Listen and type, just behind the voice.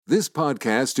This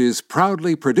podcast is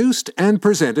proudly produced and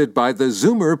presented by the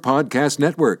Zoomer Podcast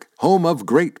Network, home of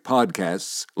great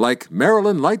podcasts like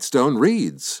Marilyn Lightstone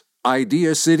Reads,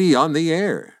 Idea City on the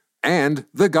Air, and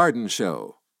The Garden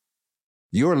Show.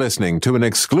 You're listening to an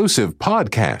exclusive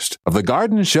podcast of The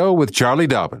Garden Show with Charlie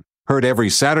Dobbin, heard every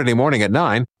Saturday morning at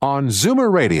 9 on Zoomer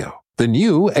Radio, the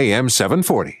new AM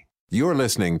 740. You're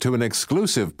listening to an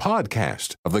exclusive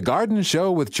podcast of The Garden Show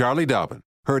with Charlie Dobbin,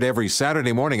 heard every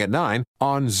Saturday morning at 9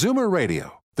 on Zoomer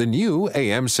Radio, the new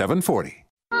AM 740.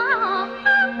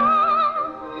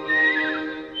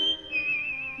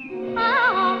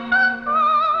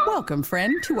 Welcome,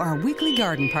 friend, to our weekly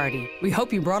garden party. We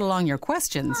hope you brought along your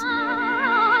questions,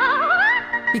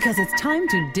 because it's time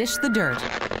to dish the dirt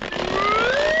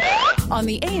on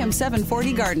the AM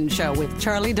 740 Garden Show with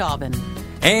Charlie Dobbin.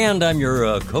 And I'm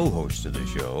your co-host of the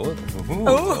show.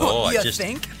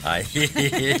 Think?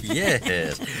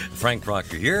 Yes. Frank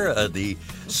Proctor here, the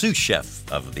sous chef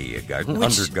of the garden,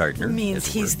 Which under gardener. Means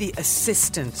he's the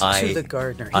assistant to the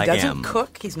gardener. He doesn't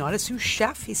cook. He's not a sous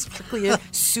chef. He's strictly a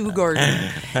sous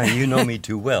gardener. You know me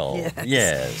too well.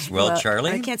 Yes. Well,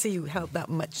 Charlie? I can't say you help that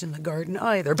much in the garden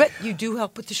either, but you do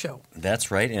help with the show.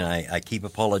 That's right, and I keep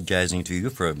apologizing to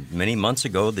you for many months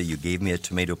ago that you gave me a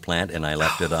tomato plant and I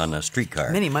left it on a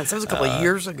streetcar. Many months. That was a couple of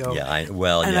years ago. I've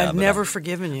never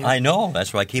forgiven you. I know.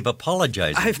 That's why I keep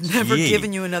apologizing. I've never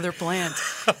given you another plant.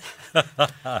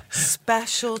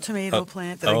 Special tomato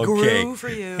plant that I grew for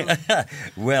you.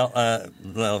 Well,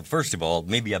 first of all,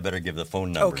 maybe I better give the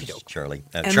phone numbers, Charlie.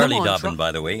 Charlie Dobbin,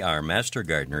 by the way, our master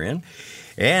gardener in.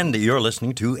 And you're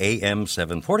listening to AM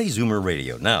 740 Zoomer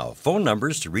Radio. Now, phone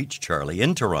numbers to reach Charlie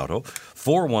in Toronto,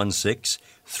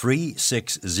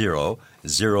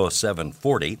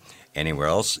 416-360-0740. Anywhere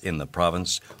else in the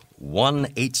province,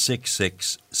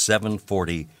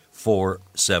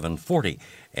 1-866-740-4740.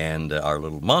 And our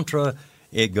little mantra,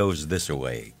 it goes this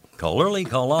way. Call early,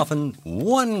 call often,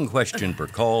 one question per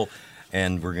call.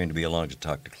 And we're going to be along to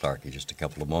talk to Clark in just a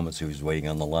couple of moments, who's waiting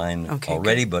on the line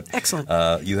already. Good. But excellent.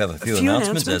 You have a few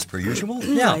announcements as per usual?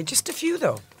 Yeah, just a few,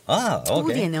 though.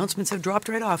 Okay. The announcements have dropped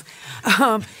right off.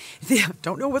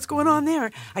 Don't know what's going on there.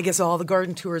 I guess all the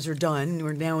garden tours are done.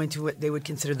 We're now into what they would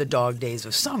consider the dog days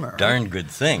of summer. Darn good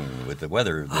thing with the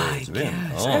weather that it's been.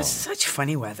 It's such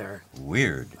funny weather.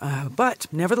 Weird. But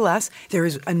nevertheless, there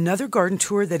is another garden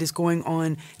tour that is going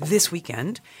on this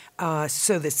weekend.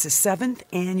 So it's the 7th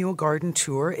annual garden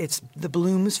tour. It's the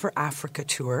Blooms for Africa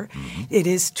tour. Mm-hmm. It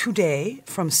is today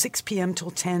from 6 p.m.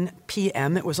 till 10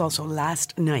 p.m. It was also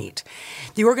last night.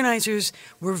 The organizers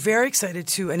were very excited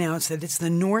to announce that it's the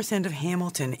north end of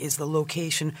Hamilton is the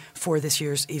location for this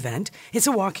year's event. It's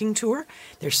a walking tour.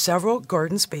 There's several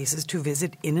garden spaces to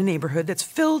visit in a neighborhood that's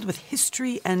filled with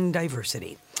history and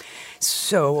diversity.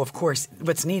 So, of course,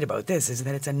 what's neat about this is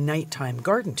that it's a nighttime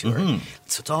garden tour. Mm-hmm.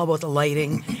 So it's all about the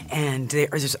lighting. And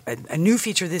there's a new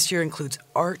feature this year includes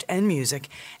art and music,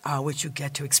 which you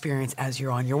get to experience as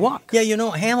you're on your walk. Yeah,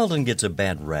 Hamilton gets a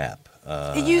bad rap.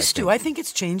 It used to. I think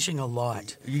it's changing a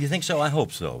lot. You think so? I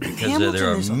hope so. Because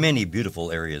there are many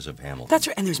beautiful areas of Hamilton. That's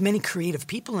right. And there's many creative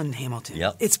people in Hamilton.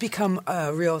 Yep. It's become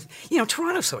a real...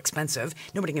 Toronto's so expensive.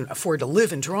 Nobody can afford to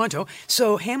live in Toronto.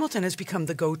 So Hamilton has become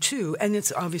the go-to. And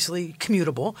it's obviously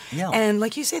commutable. Yeah. And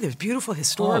like you say, there's beautiful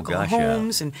historical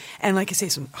homes. Yeah. And like I say,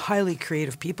 some highly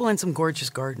creative people and some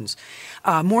gorgeous gardens.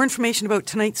 More information about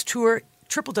tonight's tour,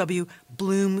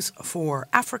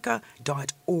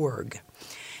 www.bloomsforafrica.org.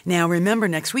 Now, remember,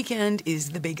 next weekend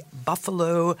is the big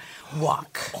Buffalo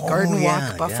Walk, Garden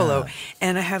Walk Buffalo. Yeah.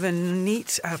 And I have a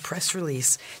neat press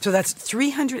release. So that's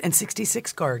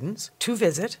 366 gardens to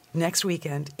visit next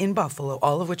weekend in Buffalo,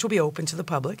 all of which will be open to the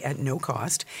public at no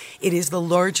cost. It is the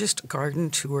largest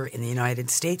garden tour in the United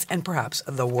States and perhaps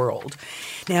the world.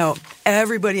 Now,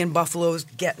 everybody in Buffalo is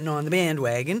getting on the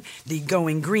bandwagon, the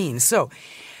Going Green. So...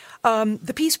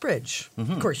 the Peace Bridge.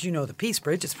 Mm-hmm. Of course, you know the Peace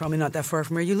Bridge. It's probably not that far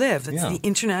from where you live. It's the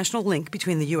international link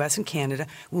between the U.S. and Canada.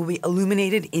 Will be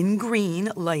illuminated in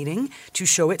green lighting to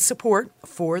show its support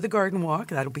for the garden walk.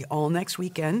 That'll be all next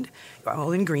weekend,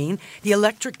 all in green. The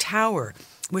Electric Tower,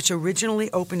 which originally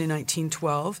opened in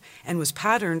 1912 and was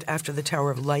patterned after the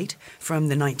Tower of Light from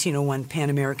the 1901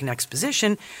 Pan American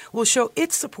Exposition, will show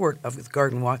its support of the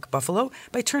Garden Walk Buffalo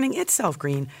by turning itself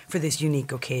green for this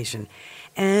unique occasion.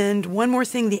 And one more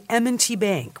thing, the M&T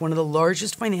Bank, one of the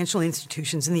largest financial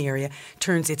institutions in the area,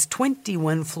 turns its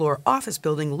 21-floor office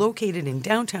building located in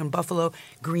downtown Buffalo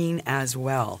green as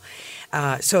well.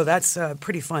 So that's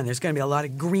pretty fun. There's going to be a lot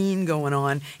of green going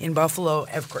on in Buffalo.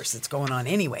 Of course, it's going on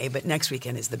anyway, but next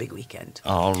weekend is the big weekend.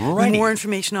 All right. More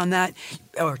information on that,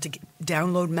 or to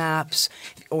download maps,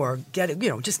 or get it,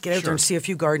 just get out there and see a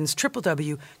few gardens.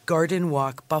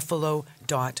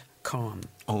 www.gardenwalkbuffalo.com.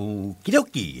 Okie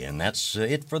dokie, and that's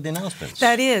it for the announcements.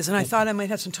 That is, and I thought I might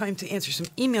have some time to answer some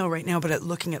email right now, but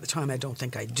looking at the time, I don't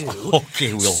think I do.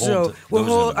 Okay, we'll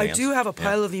hold I do have a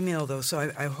pile of email, though,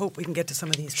 so I hope we can get to some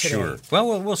of these today. Sure.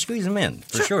 Well, we'll squeeze them in,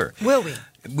 for sure. Will we?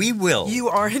 We will. You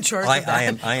are in charge of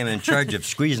that. I am in charge of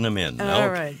squeezing them in. All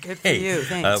right, good for you.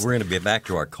 Thanks. We're going to be back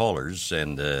to our callers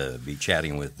and be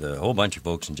chatting with a whole bunch of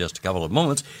folks in just a couple of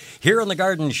moments here on The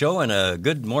Garden Show. And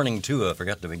good morning, too. I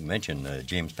forgot to mention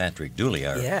James Patrick Dooley,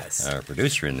 our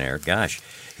producer in there. Gosh,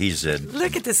 he's...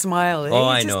 Look at the smile.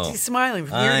 I know. He's smiling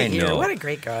from ear to ear. What a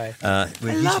great guy. I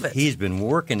love it. He's been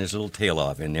working his little tail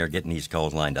off in there, getting these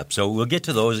calls lined up. So we'll get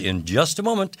to those in just a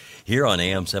moment here on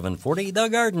AM 740, The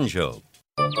Garden Show.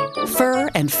 Fur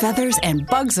and feathers and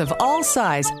bugs of all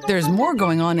size. There's more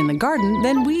going on in the garden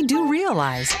than we do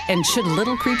realize. And should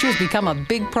little creatures become a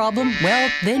big problem, well,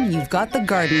 then you've got The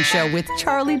Garden Show with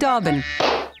Charlie Dobbin.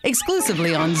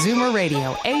 Exclusively on Zoomer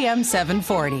Radio, AM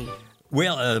 740.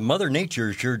 Well, Mother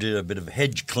Nature sure did a bit of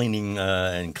hedge cleaning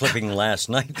and clipping last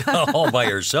night all by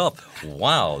herself.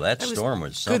 Wow, that storm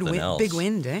was something else. Big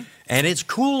wind, eh? And it's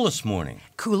cool this morning.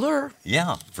 Cooler.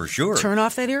 Yeah, for sure. Turn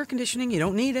off that air conditioning. You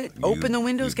don't need it. Open the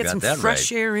windows, get some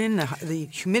fresh air in. The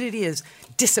humidity is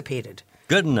dissipated.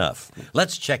 Good enough.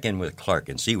 Let's check in with Clark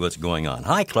and see what's going on.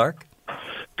 Hi, Clark.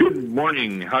 Good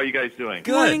morning. How are you guys doing?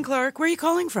 Good morning, Clark. Where are you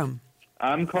calling from?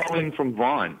 I'm calling from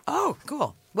Vaughan. Oh,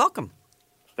 cool. Welcome.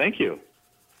 Thank you.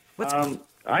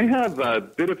 I have a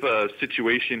bit of a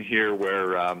situation here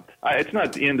where it's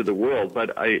not the end of the world,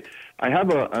 but I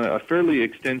have a fairly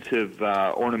extensive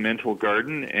ornamental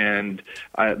garden, and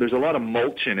there's a lot of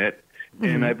mulch in it,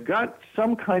 and I've got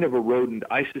some kind of a rodent.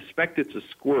 I suspect it's a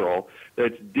squirrel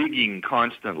that's digging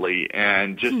constantly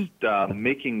and just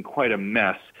making quite a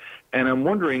mess. And I'm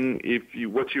wondering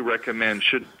what you recommend.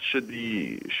 Should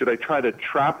I try to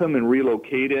trap him and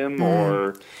relocate him,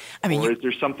 or is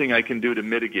there something I can do to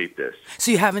mitigate this?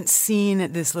 So you haven't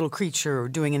seen this little creature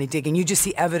doing any digging. You just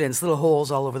see evidence, little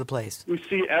holes all over the place. We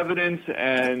see evidence,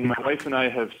 and my wife and I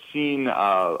have seen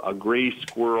a gray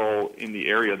squirrel in the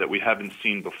area that we haven't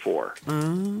seen before.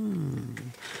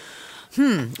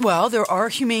 Well, there are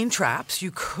humane traps.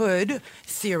 You could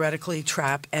theoretically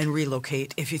trap and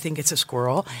relocate if you think it's a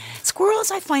squirrel.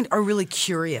 Squirrels, I find, are really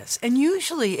curious. And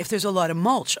usually, if there's a lot of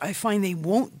mulch, I find they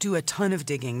won't do a ton of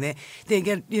digging. They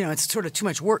get, it's sort of too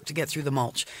much work to get through the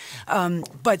mulch.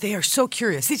 But they are so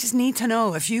curious. They just need to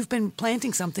know, if you've been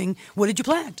planting something, what did you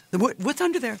plant? What's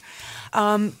under there?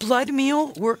 Blood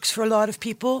meal works for a lot of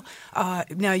people.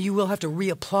 Now, you will have to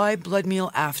reapply blood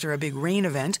meal after a big rain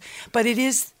event, but it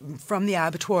is from the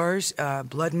abattoirs.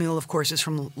 Blood meal, of course, is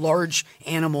from large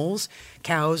animals,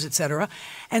 cows, etc.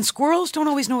 And squirrels don't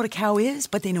always know what a cow is,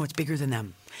 but they know it's bigger than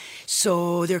them.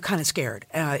 So they're kind of scared.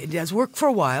 It does work for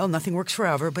a while. Nothing works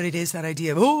forever, but it is that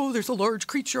idea of, there's a large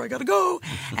creature, I got to go.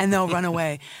 And they'll run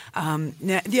away.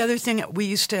 Now, the other thing we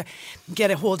used to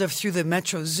get a hold of through the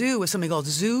Metro Zoo was something called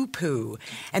zoo poo.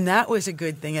 And that was a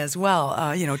good thing as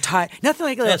well. Nothing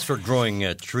like that's for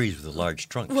growing trees with large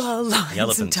trunks. Well,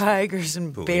 lions and tigers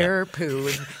and bear poo.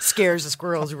 It scares the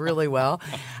squirrels really well.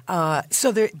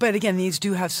 But again, these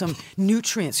do have some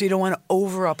nutrients, so you don't want to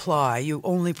over-apply. You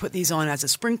only put these on as a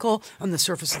sprinkle on the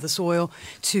surface of the soil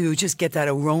to just get that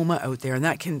aroma out there, and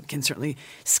that can certainly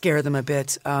scare them a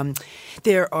bit.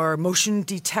 There are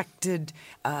motion-detected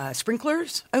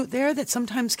sprinklers out there that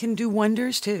sometimes can do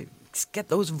wonders to get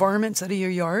those varmints out of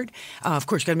your yard. Of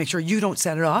course, you've got to make sure you don't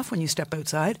set it off when you step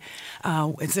outside.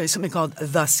 There's something called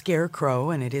the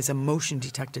Scarecrow, and it is a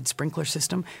motion-detected sprinkler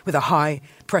system with a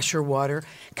high-pressure water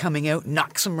coming out,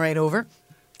 knocks them right over.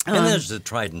 And there's the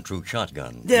tried and true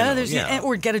shotgun.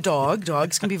 Or get a dog.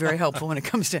 Dogs can be very helpful when it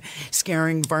comes to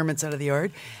scaring varmints out of the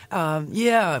yard.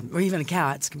 Or even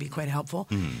cats can be quite helpful.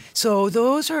 So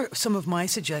those are some of my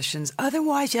suggestions.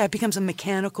 Otherwise, it becomes a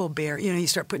mechanical bear. You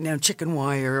start putting down chicken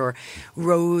wire or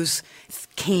rose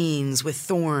canes with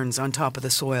thorns on top of the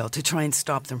soil to try and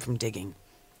stop them from digging.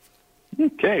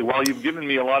 Okay, well, you've given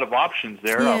me a lot of options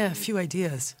there. Yeah, a few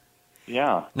ideas.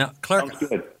 Yeah. Now, Clark. Sounds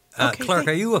good. Clark,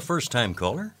 are you a first-time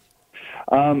caller?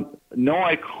 No,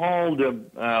 I called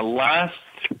last.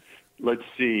 Let's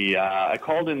see. I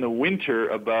called in the winter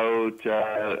about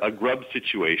a grub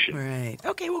situation. Right.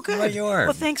 Okay. Well, good. Well, you are.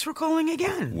 Well, thanks for calling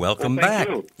again. Welcome back.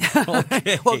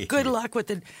 Okay. Well, good luck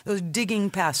with those digging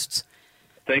pests.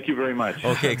 Thank you very much.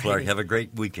 Okay, Clark. Have a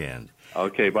great weekend.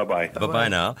 Okay, bye-bye. Bye-bye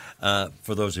now.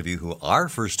 For those of you who are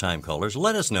first-time callers,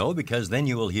 let us know, because then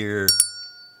you will hear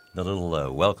The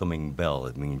little welcoming bell.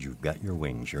 It means you've got your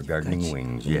wings, your gardening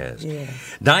wings. Yes.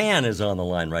 Diane is on the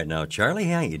line right now. Charlie,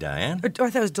 how are you, Diane? I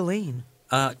thought it was Delane.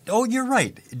 Oh, you're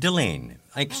right. Delane.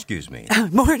 Excuse me.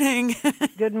 Morning.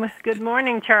 Good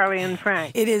morning, Charlie and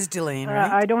Frank. It is Delane,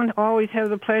 right? I don't always have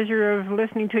the pleasure of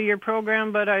listening to your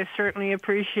program, but I certainly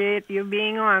appreciate you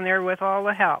being on there with all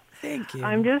the help. Thank you.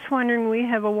 I'm just wondering, we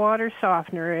have a water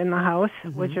softener in the house,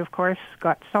 which of course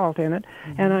got salt in it,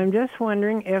 and I'm just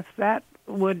wondering if that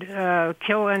would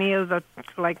kill any of the,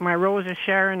 like my Rose of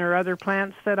Sharon or other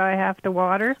plants that I have to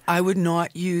water. I would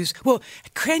not use... Well,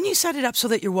 can you set it up so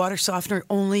that your water softener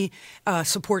only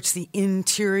supports the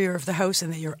interior of the house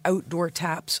and that your outdoor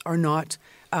taps are not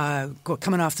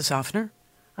coming off the softener?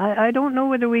 I don't know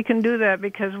whether we can do that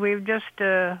because we've just...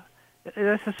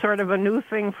 this is sort of a new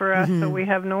thing for us, so we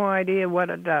have no idea what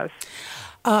it does.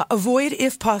 Avoid,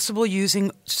 if possible,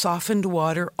 using softened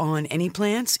water on any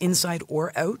plants, inside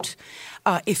or out.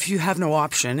 If you have no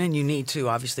option and you need to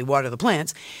obviously water the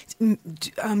plants,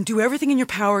 do everything in your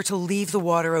power to leave the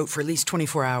water out for at least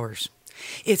 24 hours.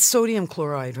 It's sodium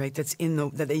chloride, right,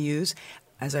 that they use,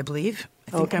 as I believe.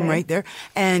 I think I'm right there.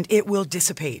 And it will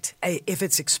dissipate. If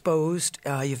it's exposed,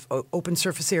 you've open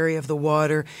surface area of the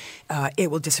water, it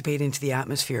will dissipate into the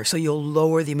atmosphere. So you'll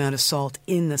lower the amount of salt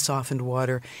in the softened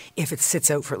water if it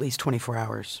sits out for at least 24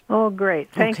 hours. Oh,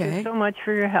 great. Thank you so much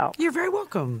for your help. You're very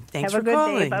welcome. Thanks for calling. Have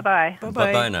a good day. Bye-bye.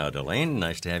 Bye-bye. Bye-bye now, Delane.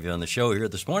 Nice to have you on the show here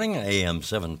this morning, AM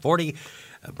 740.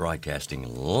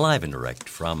 Broadcasting live and direct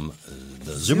from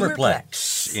the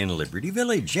Zoomerplex in Liberty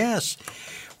Village. Yes.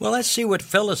 Well, let's see what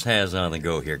Phyllis has on the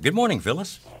go here. Good morning,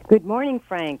 Phyllis. Good morning,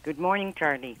 Frank. Good morning,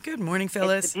 Charlie. Good morning,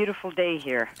 Phyllis. It's a beautiful day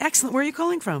here. Excellent. Where are you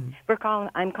calling from?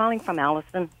 I'm calling from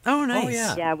Allison. Oh, nice. Oh,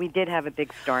 yeah. Yeah, we did have a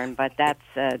big storm, but that's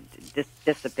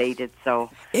dissipated,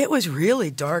 so... It was really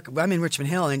dark. I'm in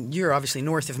Richmond Hill, and you're obviously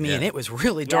north of me, and it was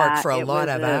really dark for a lot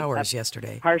of hours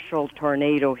yesterday. Partial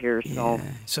tornado here,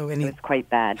 so, it was quite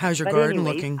bad. How's your garden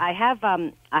looking? I have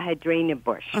a hydrangea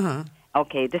bush. Uh-huh.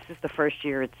 Okay, this is the first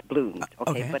year it's bloomed,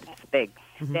 okay. But it's big.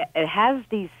 It has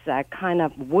these kind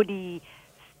of woody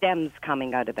stems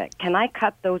coming out of it. Can I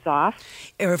cut those off?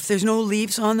 Or if there's no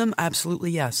leaves on them,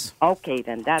 absolutely yes. Okay,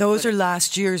 then. Those are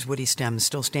last year's woody stems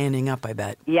still standing up, I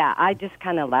bet. Yeah, I just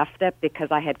kind of left it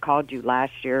because I had called you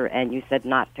last year and you said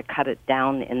not to cut it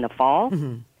down in the fall.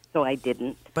 So I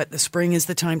didn't. But the spring is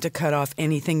the time to cut off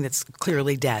anything that's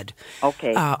clearly dead.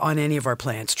 Okay. On any of our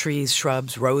plants, trees,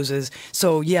 shrubs, roses.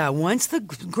 So, yeah, once the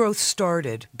growth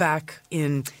started back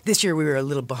in, this year we were a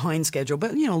little behind schedule,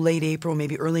 but, late April,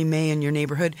 maybe early May in your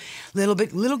neighborhood,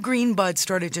 little green buds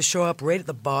started to show up right at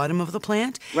the bottom of the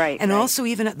plant. Right. And also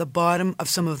even at the bottom of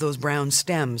some of those brown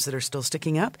stems that are still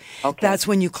sticking up. Okay. That's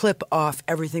when you clip off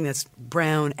everything that's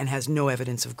brown and has no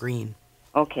evidence of green.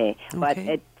 Okay. But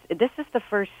this is the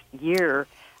first year.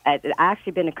 It's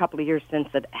actually been a couple of years since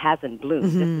it hasn't bloomed.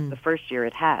 This is the first year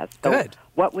it has. So Good.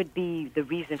 What would be the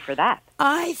reason for that?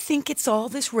 I think it's all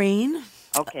this rain.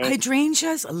 Okay.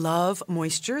 Hydrangeas love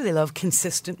moisture. They love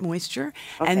consistent moisture.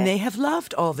 And they have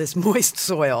loved all this moist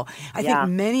soil. I think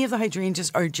many of the hydrangeas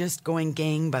are just going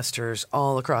gangbusters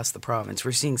all across the province.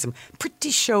 We're seeing some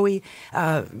pretty showy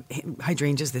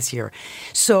hydrangeas this year.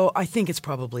 So I think it's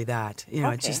probably that.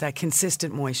 It's just that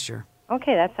consistent moisture.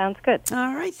 Okay, that sounds good.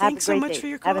 All right. Thanks so much for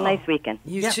your call. Have a nice weekend.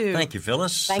 You too. Thank you,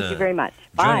 Phyllis. Thank you very much.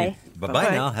 Bye.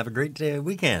 Bye-bye now. Have a great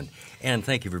weekend. And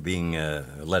thank you for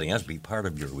letting us be part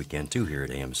of your weekend, too, here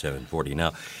at AM 740.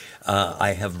 Now,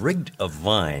 I have rigged a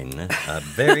vine, a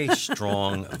very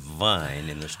strong vine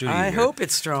in the studio I here hope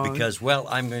it's strong. Because,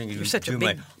 I'm going to do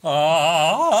big...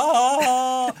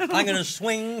 I'm going to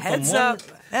swing from Heads up.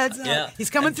 Heads up. Yeah. He's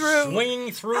coming through.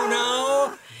 Swing through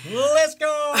now. Let's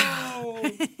go.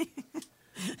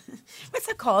 What's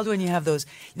that called when you have those?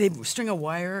 They string a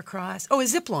wire across. Oh, a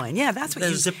zip line. Yeah, that's what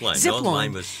you. Zip line. Zip line.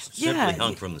 line Was simply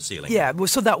hung from the ceiling. Yeah, well,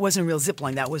 so that wasn't a real zip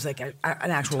line. That was like an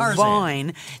actual Tarzan.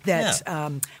 vine that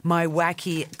my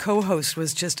wacky co-host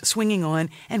was just swinging on.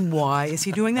 And why is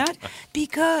he doing that?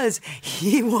 Because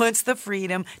he wants the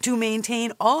freedom to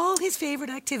maintain all his favorite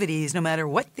activities, no matter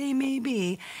what they may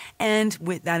be, and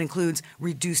that includes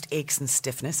reduced aches and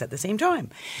stiffness at the same time.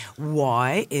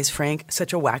 Why is Frank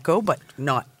such a wacko, but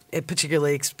not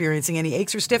particularly experiencing any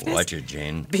aches or stiffness? Watch it,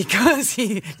 Jane. Because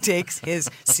he takes his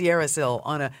Sierrasil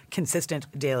on a consistent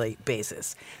daily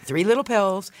basis. 3 little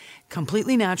pills,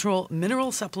 completely natural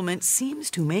mineral supplement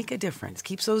seems to make a difference.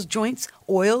 Keeps those joints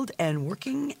oiled and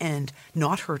working and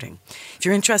not hurting. If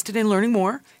you're interested in learning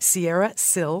more,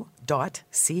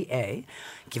 sierrasil.ca.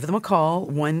 Give them a call,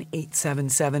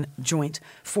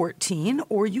 1-877-JOINT-14,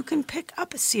 or you can pick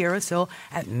up a Sierra Sil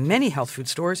at many health food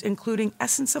stores, including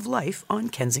Essence of Life on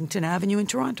Kensington Avenue in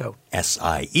Toronto.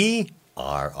 SIERRASIL.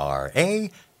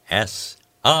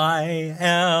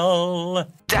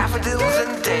 Daffodils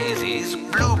and daisies,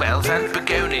 bluebells and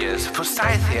begonias,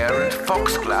 forsythia and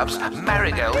foxgloves,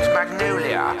 marigolds,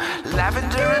 magnolia,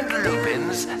 lavender and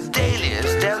lupins, dahlias,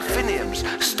 delphiniums,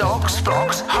 stalks,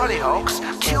 phlox, hollyhocks,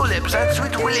 tulips and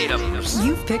sweet williams.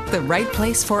 You've picked the right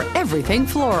place for everything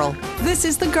floral. This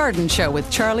is The Garden Show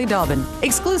with Charlie Dobbin,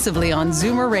 exclusively on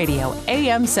Zoomer Radio,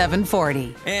 AM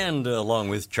 740. And along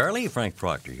with Charlie, Frank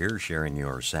Proctor here, sharing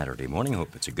your Saturday morning.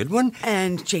 Hope it's a good one.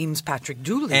 And James Patrick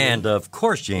Dooley. And of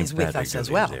course, James is with Patrick us as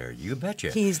Dooley well. is there. You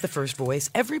betcha. He's the first voice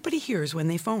everybody hears when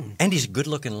they phone. And he's a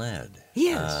good-looking lad. He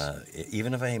is.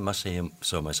 Even if I must say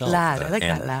so myself. Lad, I like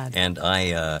that lad. And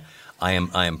I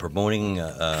am promoting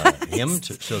him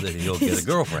so that he'll get a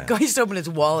girlfriend. He's opened his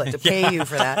wallet to pay you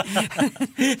for that.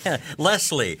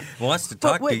 Leslie wants to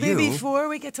talk to you. Before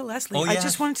we get to Leslie, I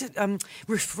just wanted to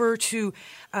refer to,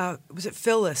 was it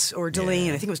Phyllis or Delane?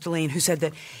 Yeah. I think it was Delane who said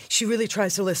that she really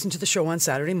tries to listen to the show on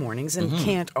Saturday mornings and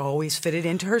can't always fit it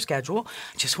into her schedule.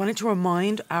 Just wanted to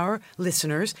remind our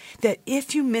listeners that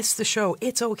if you miss the show,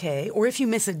 it's okay. Or if you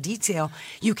miss a detail,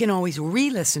 you can always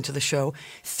re-listen to the show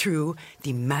through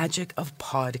the magic of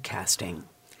podcasting.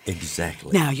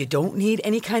 Exactly. Now, you don't need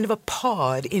any kind of a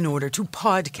pod in order to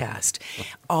podcast.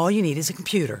 All you need is a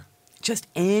computer. Just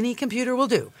any computer will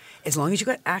do. As long as you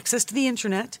got access to the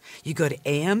internet, you go to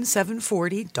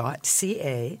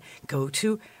am740.ca, go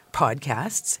to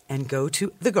podcasts, and go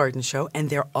to The Garden Show, and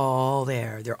they're all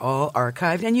there. They're all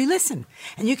archived, and you listen.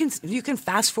 And you can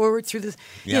fast forward through the,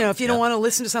 if you don't want to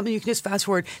listen to something, you can just fast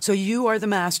forward. So you are the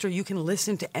master. You can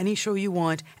listen to any show you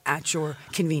want at your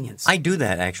convenience. I do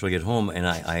that actually at home, and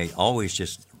I always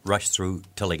just rush through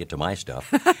till I get to my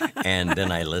stuff, and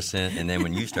then I listen, and then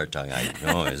when you start talking,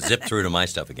 I zip through to my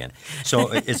stuff again.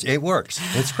 So it works.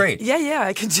 It's great. Yeah,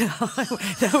 I can tell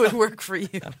that would work for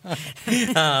you.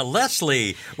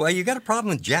 Leslie, well, you got a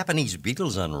problem with Japanese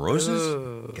beetles on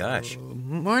roses? Gosh.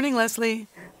 Morning, Leslie.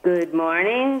 Good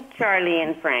morning, Charlie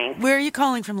and Frank. Where are you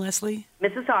calling from, Leslie?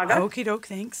 Mississauga. Okie doke,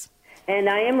 thanks. And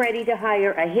I am ready to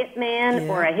hire a hitman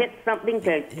or a hit something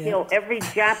to kill every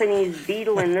Japanese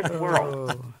beetle in this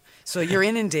world. So you're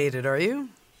inundated, are you?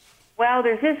 Well,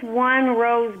 there's this one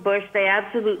rose bush they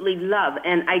absolutely love,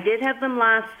 and I did have them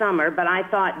last summer, but I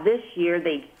thought this year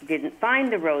they didn't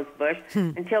find the rose bush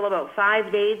until about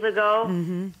 5 days ago,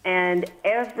 and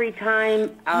every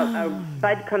time a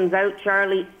bud comes out,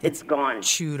 Charlie, it's gone.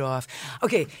 Chewed off.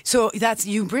 Okay, so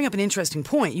you bring up an interesting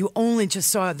point. You only just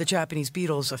saw the Japanese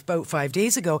beetles about 5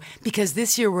 days ago because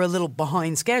this year we're a little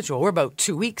behind schedule. We're about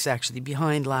 2 weeks actually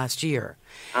behind last year.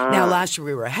 Now, last year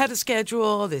we were ahead of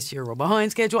schedule. This year we're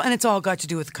behind schedule. And it's all got to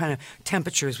do with the kind of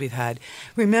temperatures we've had.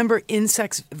 Remember,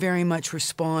 insects very much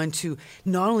respond to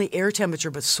not only air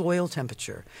temperature, but soil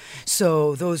temperature.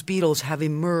 So those beetles have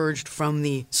emerged from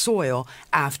the soil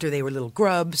after they were little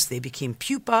grubs. They became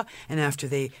pupa. And after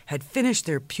they had finished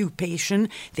their pupation,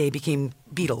 they became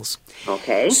beetles.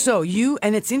 Okay. So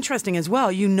and it's interesting as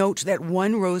well, you note that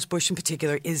one rose bush in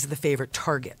particular is the favorite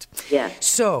target. Yes.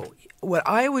 So what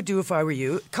I would do if I were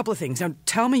you, a couple of things. Now,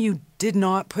 tell me you did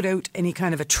not put out any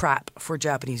kind of a trap for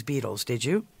Japanese beetles, did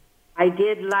you? I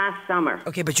did last summer.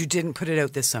 Okay, but you didn't put it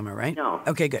out this summer, right? No.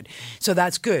 Okay, good. So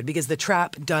that's good because the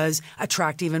trap does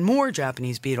attract even more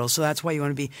Japanese beetles. So that's why you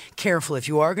want to be careful. If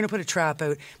you are going to put a trap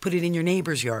out, put it in your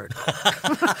neighbor's yard.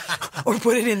 Or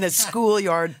put it in the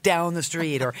schoolyard down the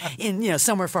street or in,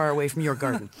 somewhere far away from your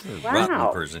garden.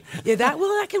 Wow. Person. Yeah, that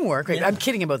can work. Right? Yeah. I'm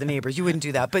kidding about the neighbors. You wouldn't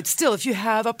do that. But still, if you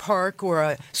have a park or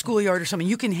a schoolyard or something,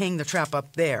 you can hang the trap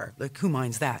up there. Like, who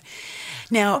minds that?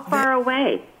 Now, how far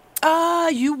away?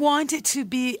 You want it to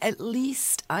be at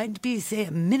least, say,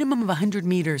 a minimum of 100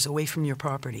 meters away from your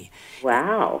property.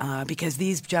 Wow. Because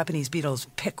these Japanese beetles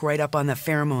pick right up on the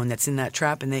pheromone that's in that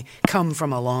trap, and they come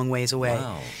from a long ways away.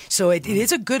 Wow. So it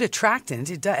is a good attractant,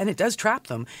 and it does trap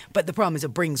them, but the problem is it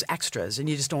brings extras, and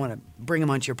you just don't want to bring them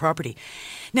onto your property.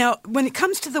 Now, when it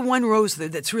comes to the one rose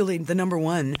that's really the number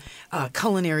one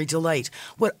culinary delight,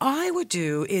 what I would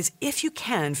do is, if you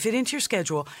can, fit into your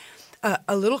schedule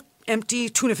a little empty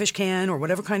tuna fish can or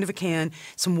whatever kind of a can,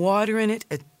 some water in it,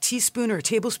 a teaspoon or a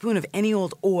tablespoon of any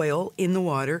old oil in the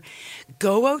water.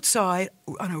 Go outside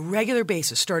on a regular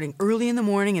basis, starting early in the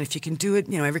morning, and if you can do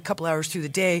it, every couple hours through the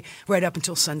day, right up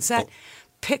until sunset.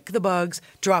 pick the bugs,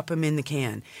 drop them in the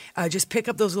can. Just pick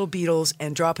up those little beetles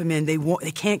and drop them in. They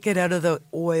can't get out of the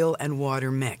oil and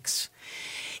water mix.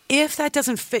 If that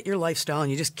doesn't fit your lifestyle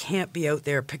and you just can't be out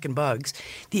there picking bugs,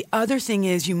 the other thing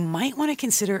is you might want to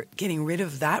consider getting rid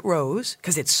of that rose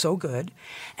because it's so good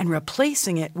and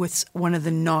replacing it with one of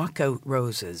the knockout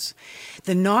roses.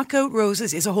 The knockout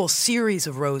roses is a whole series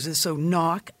of roses, so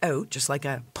knock out, just like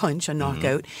a punch, a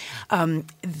knockout.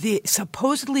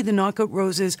 Supposedly the knockout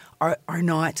roses are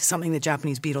not something that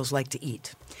Japanese beetles like to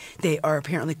eat. They are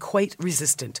apparently quite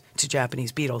resistant to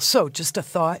Japanese beetles. So just a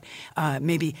thought,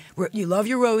 maybe you love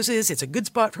your roses, it's a good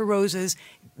spot for roses,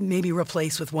 maybe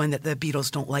replace with one that the beetles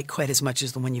don't like quite as much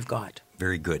as the one you've got.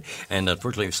 Very good. And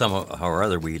unfortunately, somehow or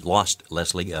other, we lost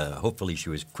Leslie. Hopefully she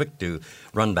was quick to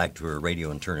run back to her radio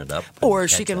and turn it up. Or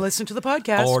she can listen to the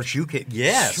podcast. Or she can,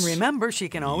 yes. Remember, she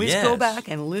can always go back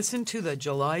and listen to the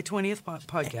July 20th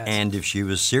podcast. And if she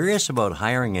was serious about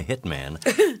hiring a hitman,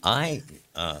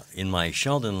 in my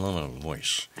Sheldon Lennon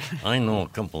voice, I know a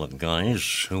couple of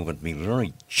guys who would be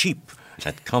very cheap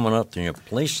at coming up to your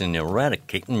place and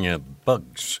eradicating your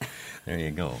bugs. There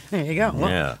you go. There you go.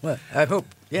 Well, I hope,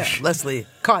 Leslie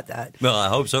caught that. Well, I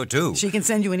hope so, too. She can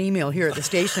send you an email here at the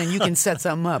station, and you can set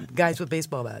something up. Guys with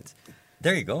baseball bats.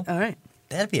 There you go. All right.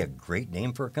 That'd be a great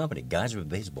name for a company, Guys with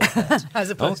Baseball Bats.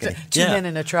 As opposed to two men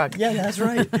in a truck. Yeah, that's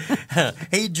right.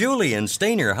 Hey, Julie and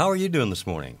Stainer, how are you doing this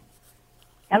morning?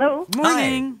 Hello.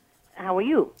 Morning. Hi. How are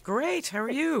you? Great. How are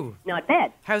you? Not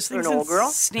bad. How's things for an old girl?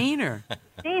 Stainer?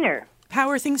 Stainer. How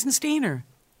are things in Stainer?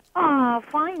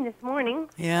 Fine this morning.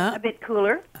 Yeah. A bit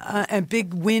cooler. A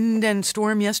big wind and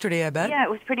storm yesterday, I bet. Yeah, it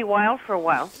was pretty wild for a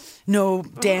while. No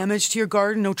damage to your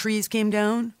garden? No trees came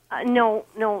down? No.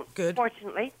 Good.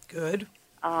 Fortunately. Good.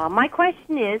 My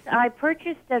question is, I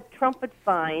purchased a trumpet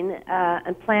vine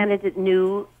and planted it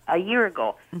new a year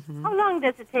ago. Mm-hmm. How long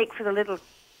does it take for the little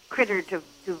critter to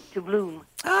bloom?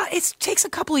 It takes a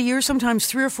couple of years, sometimes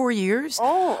 3 or 4 years.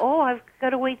 Oh, I've got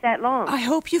to wait that long. I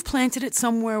hope you've planted it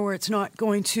somewhere where it's not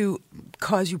going to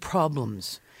cause you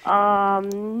problems.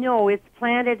 No, it's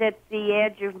planted at the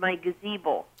edge of my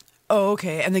gazebo. Oh,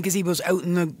 okay. And the gazebo's out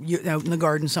in the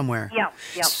garden somewhere. Yeah.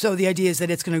 So the idea is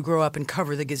that it's going to grow up and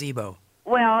cover the gazebo.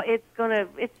 Well, it's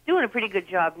doing a pretty good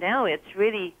job now. It's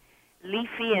really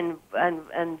leafy and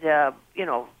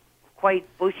quite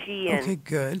bushy. And, okay,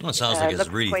 good. Well, it sounds like it's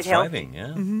really thriving, yeah.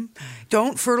 Mm-hmm.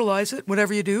 Don't fertilize it,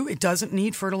 whatever you do. It doesn't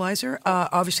need fertilizer.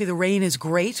 Obviously, the rain is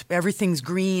great. Everything's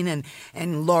green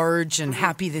and large and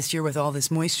happy this year with all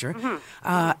this moisture.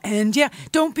 Mm-hmm.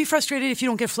 Don't be frustrated if you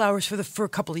don't get flowers for a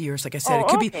couple of years, like I said. It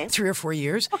could be 3 or 4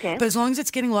 years. Okay. But as long as it's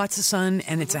getting lots of sun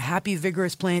and it's a happy,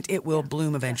 vigorous plant, it will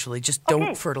bloom eventually. Just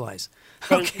don't fertilize.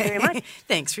 Thank you very much.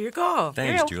 Thanks for your call.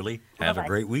 Thanks, Julie. Have a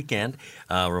great weekend.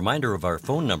 Reminder of our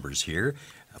phone numbers here.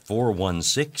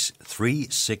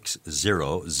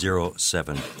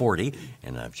 416-360-0740.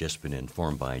 And I've just been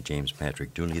informed by James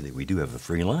Patrick Dooley that we do have a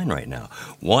free line right now.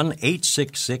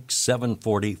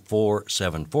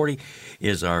 1-866-740-4740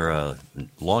 is our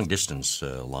long-distance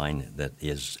line that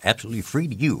is absolutely free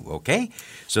to you, okay?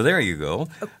 So there you go.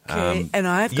 Okay, and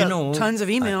I've got tons of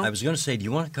email. I was going to say, do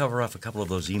you want to cover off a couple of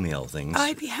those email things?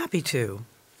 I'd be happy to.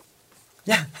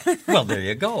 Yeah. Well, there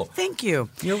you go. Thank you.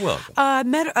 You're welcome. A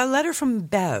letter from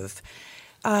Bev.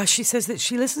 She says that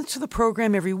she listens to the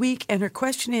program every week, and her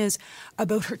question is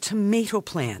about her tomato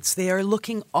plants. They are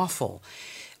looking awful.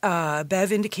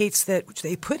 Bev indicates that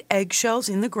they put eggshells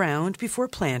in the ground before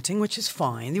planting, which is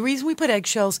fine. The reason we put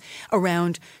eggshells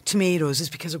around tomatoes is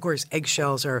because, of course,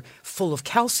 eggshells are full of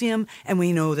calcium, and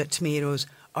we know that tomatoes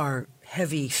are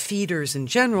heavy feeders in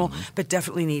general, but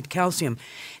definitely need calcium.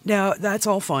 Now, that's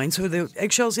all fine. So the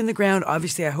eggshells in the ground,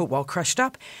 obviously, I hope, well crushed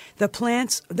up. The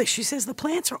plants, she says the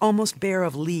plants are almost bare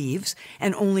of leaves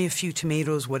and only a few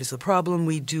tomatoes. What is the problem?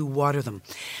 We do water them.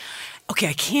 Okay,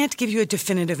 I can't give you a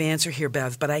definitive answer here,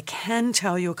 Bev, but I can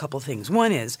tell you a couple things.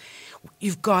 One is,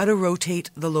 you've got to rotate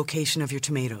the location of your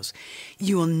tomatoes.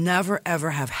 You will never,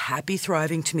 ever have happy,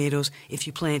 thriving tomatoes if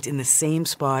you plant in the same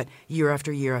spot year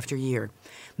after year after year.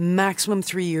 Maximum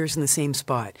 3 years in the same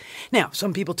spot. Now,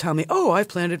 some people tell me, I've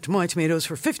planted my tomatoes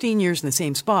for 15 years in the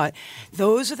same spot.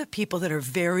 Those are the people that are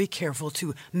very careful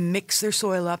to mix their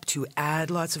soil up, to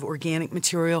add lots of organic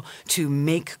material, to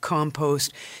make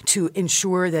compost, to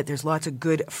ensure that there's lots of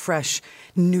good, fresh,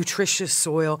 nutritious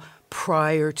soil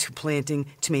prior to planting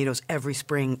tomatoes every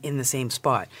spring in the same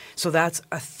spot. So that's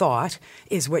a thought,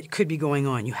 is what could be going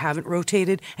on. You haven't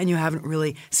rotated and you haven't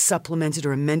really supplemented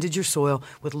or amended your soil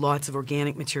with lots of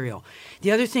organic material.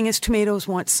 The other thing is tomatoes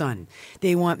want sun.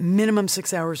 They want minimum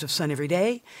 6 hours of sun every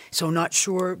day. So not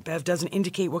sure, Bev doesn't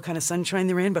indicate what kind of sunshine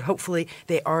they're in, but hopefully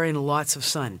they are in lots of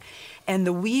sun. And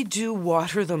the we do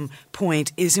water them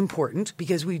point is important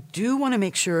because we do want to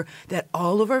make sure that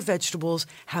all of our vegetables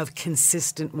have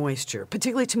consistent moisture,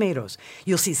 particularly tomatoes.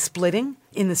 You'll see splitting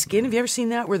in the skin. Have you ever seen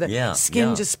that where the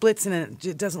skin just splits and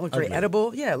it doesn't look very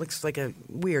edible? Yeah, it looks like a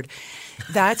weird.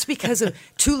 That's because of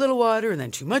too little water and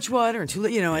then too much water and too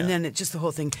little, and then the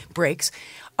whole thing breaks.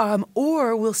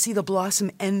 Or we'll see the blossom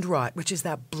end rot, which is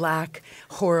that black,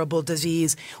 horrible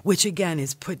disease, which again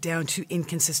is put down to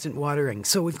inconsistent watering.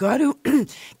 So we've got to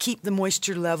keep the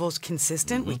moisture levels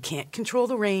consistent. We can't control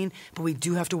the rain, but we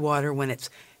do have to water when it's,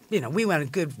 we went a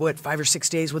good, 5 or 6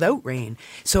 days without rain.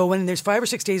 So when there's 5 or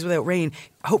 6 days without rain,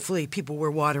 hopefully people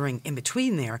were watering in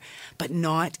between there, but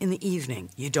not in the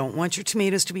evening. You don't want your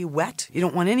tomatoes to be wet. You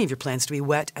don't want any of your plants to be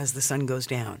wet as the sun goes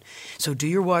down. So do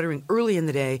your watering early in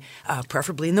the day,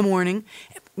 preferably in the morning.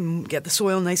 Get the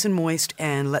soil nice and moist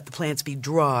and let the plants be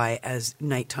dry as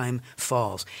nighttime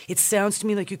falls. It sounds to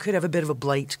me like you could have a bit of a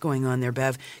blight going on there,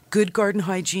 Bev. Good garden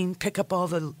hygiene. Pick up all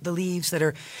the leaves that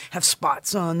have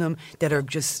spots on them that are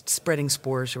just spreading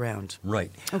spores around.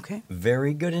 Right. Okay.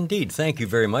 Very good indeed. Thank you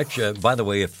very much. By the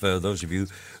way, if those of you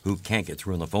who can't get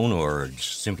through on the phone or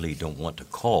simply don't want to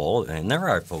call, and there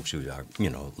are folks who are,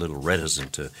 a little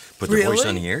reticent to put their voice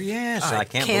on the air. Yes, I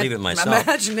can't believe it myself.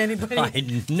 Imagine anybody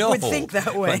would think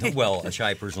that way. But, a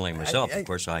shy person like myself, of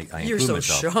course, I you're include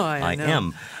so myself. Shy, I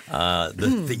am.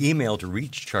 The email to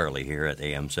reach Charlie here at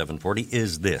AM 740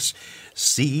 is this: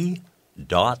 c.dobbin,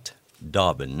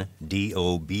 DOBBIN,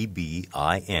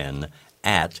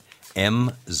 at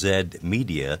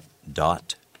mzmedia.com.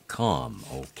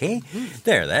 Okay?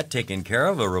 There, that taken care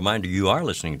of. A reminder, you are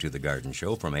listening to The Garden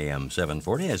Show from AM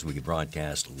 740 as we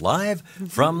broadcast live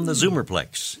from the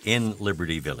Zoomerplex in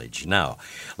Liberty Village. Now,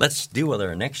 let's deal with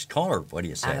our next caller. What do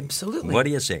you say? Absolutely. What do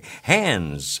you say?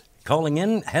 Hans, calling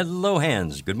in. Hello,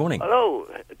 Hans. Good morning. Hello,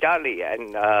 Charlie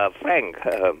and Frank.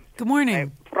 Good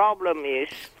morning. My problem is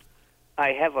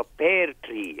I have a pear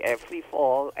tree. Every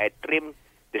fall, I trim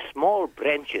the small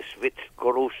branches which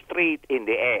grow straight in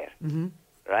the air. Mm-hmm.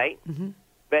 Right? Mm-hmm.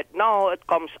 But now it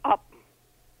comes up.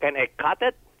 Can I cut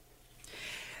it?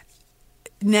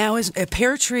 Now, a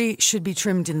pear tree should be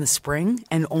trimmed in the spring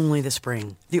and only the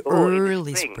spring. The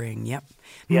early spring. Yep.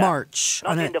 Yeah. March.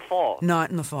 Not in the fall. Not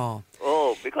in the fall.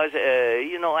 Oh, because,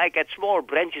 I get small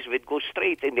branches which go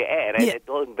straight in the air and it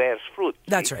don't bear fruit.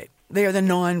 That's right. They are the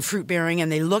non-fruit bearing and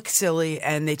they look silly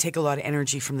and they take a lot of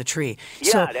energy from the tree.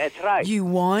 Yeah, so that's right. You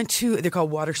want to, they're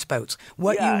called water spouts.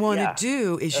 What you want to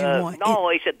do is you want... No,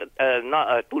 is it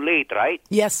not too late, right?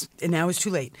 Yes, and now it's too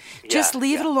late. Just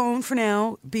leave it alone for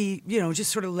now.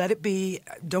 Just sort of let it be.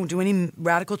 Don't do any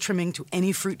radical trimming to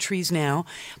any fruit trees now.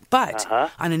 But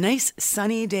on a nice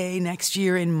sunny day next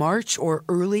year in March or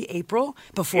early April,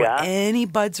 before any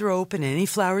buds are open, any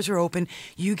flowers are open,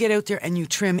 you get out there and you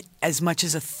trim as much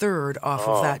as a third off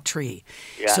of that tree.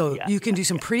 You can do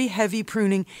some pretty heavy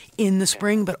pruning in the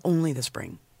spring, but only the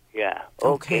spring. Yeah.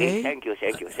 Okay. Thank you.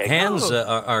 Hans,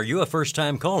 are you a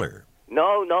first-time caller?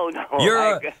 No.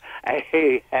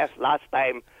 I have last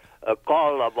time a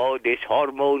call about this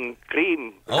hormone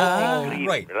cream.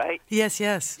 Right. Yes.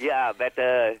 Yeah, but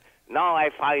now I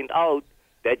find out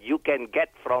that you can get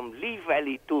from Lee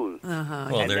Valley Tool.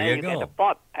 Well, there you go. Get a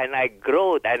pot, and I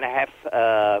grow it, and I have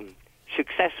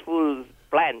successful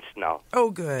plants now. Oh,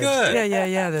 good.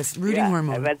 Yeah. That's rooting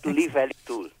hormone. I went to Lee Valley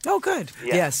Tool. Oh, good.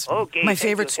 Yeah. Yes. Okay. My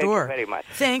favorite store. Thank you very much.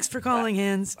 Thanks for calling,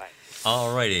 Hans. Bye.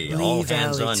 All righty. Lee All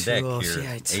hands Valley on deck Tools. here.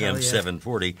 Yeah, AM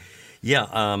 740.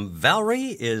 Yeah,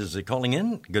 Valerie is calling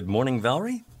in. Good morning,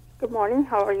 Valerie. Good morning.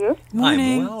 How are you?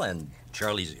 Morning. I'm well, and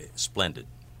Charlie's splendid.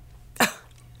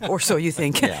 Or so you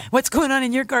think. Yeah. What's going on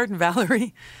in your garden,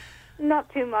 Valerie?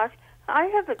 Not too much. I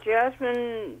have a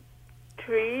jasmine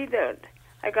tree that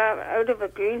I got out of a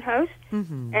greenhouse,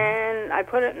 and I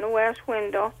put it in the west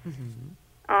window.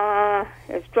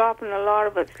 It's dropping a lot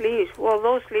of its leaves. Will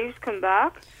those leaves come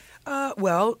back?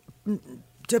 Well,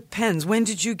 depends. When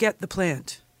did you get the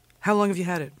plant? How long have you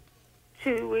had it?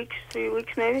 2 weeks, 3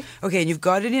 weeks maybe. Okay, and you've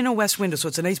got it in a west window, so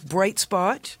it's a nice bright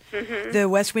spot. The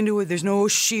west window, there's no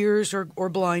shears or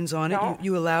blinds on it. No.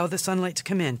 You allow the sunlight to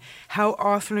come in. How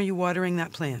often are you watering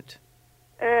that plant?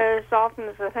 As often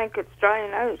as I think it's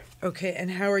drying out. Okay, and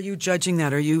how are you judging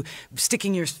that? Are you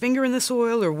sticking your finger in the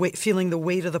soil or feeling the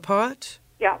weight of the pot?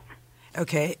 Yeah.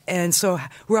 Okay, and so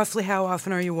roughly how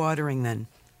often are you watering then?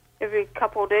 Every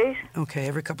couple of days. Okay,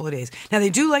 every couple of days. Now, they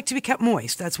do like to be kept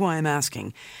moist. That's why I'm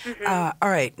asking. All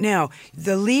right. Now,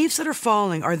 the leaves that are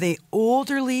falling, are they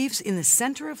older leaves in the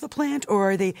center of the plant, or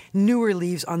are they newer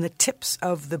leaves on the tips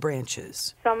of the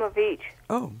branches? Some of each.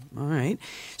 Oh, all right.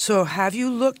 So have you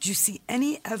looked? Do you see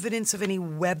any evidence of any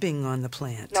webbing on the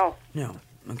plant? No. No.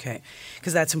 Okay,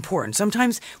 because that's important.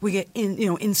 Sometimes we get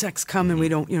insects come and we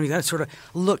don't. You got to sort of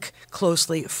look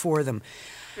closely for them.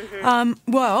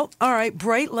 Well, all right.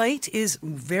 Bright light is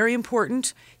very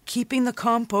important. Keeping the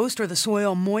compost or the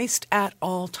soil moist at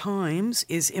all times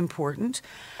is important.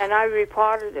 And I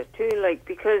repotted it too,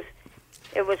 because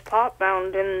it was pot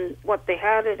bound in what they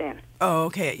had it in. Oh,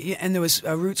 okay. And there was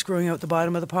roots growing out the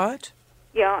bottom of the pot?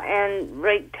 Yeah, and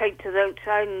right tight to the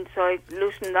outside, and so I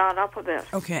loosened that up a bit.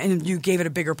 Okay, and you gave it a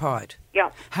bigger pot? Yeah.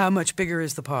 How much bigger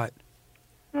is the pot?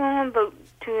 About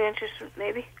 2 inches,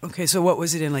 maybe. Okay, so what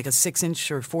was it in, like a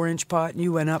 6-inch or 4-inch pot, and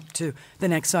you went up to the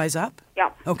next size up?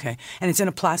 Yeah. Okay, and it's in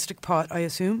a plastic pot, I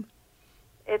assume?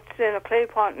 It's in a clay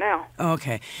pot now.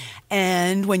 Okay.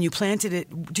 And when you planted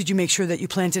it, did you make sure that you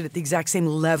planted it at the exact same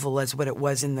level as what it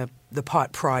was in the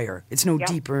pot prior? It's no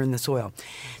deeper in the soil.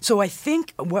 So I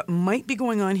think what might be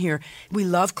going on here, we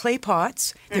love clay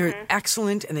pots. They're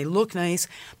excellent and they look nice,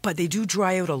 but they do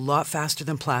dry out a lot faster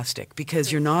than plastic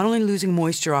because you're not only losing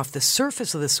moisture off the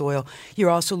surface of the soil,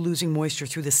 you're also losing moisture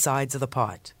through the sides of the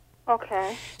pot.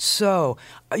 Okay. So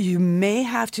you may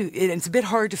have to, it's a bit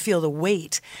hard to feel the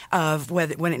weight of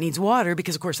when it needs water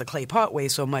because, of course, the clay pot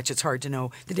weighs so much, it's hard to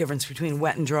know the difference between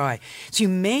wet and dry. So you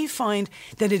may find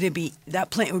that that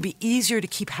plant would be easier to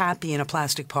keep happy in a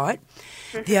plastic pot.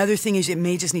 The other thing is it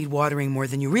may just need watering more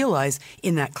than you realize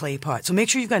in that clay pot. So make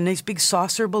sure you've got a nice big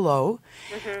saucer below.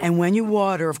 And when you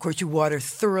water, of course, you water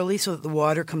thoroughly so that the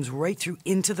water comes right through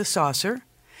into the saucer.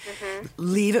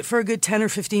 Leave it for a good 10 or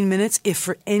 15 minutes. If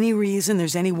for any reason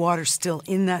there's any water still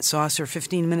in that saucer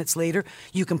 15 minutes later,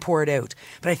 you can pour it out.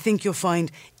 But I think you'll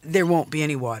find there won't be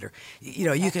any water.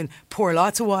 You can pour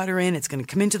lots of water in. It's going to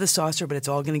come into the saucer, but it's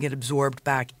all going to get absorbed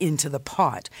back into the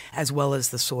pot as well as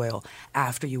the soil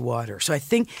after you water. So I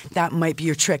think that might be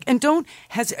your trick. And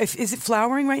is it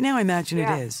flowering right now? I imagine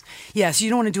it is. Yeah, so you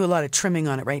don't want to do a lot of trimming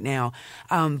on it right now.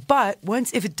 But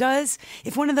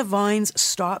if one of the vines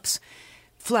stops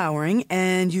flowering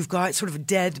and you've got sort of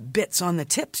dead bits on the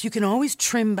tips, you can always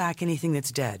trim back anything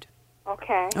that's dead.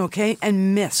 Okay. Okay,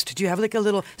 and mist. Do you have like a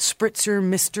little spritzer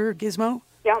mister gizmo?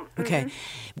 Yeah. Okay.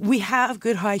 We have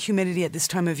good high humidity at this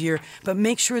time of year, but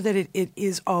make sure that it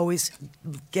is always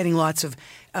getting lots of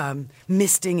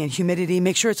misting and humidity.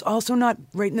 Make sure it's also not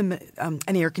right in an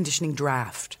air conditioning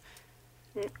draft.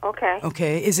 Okay.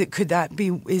 Okay. Could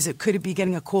it be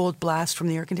getting a cold blast from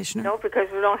the air conditioner? No, because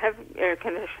we don't have air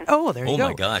conditioning. Oh, there you go. Oh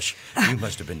my gosh, you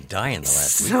must have been dying the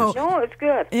last week. No, it's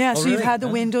good. Yeah, so really? You've had the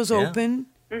windows open.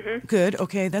 Good.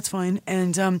 Okay, that's fine.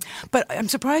 And but I'm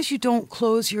surprised you don't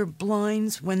close your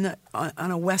blinds when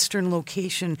on a western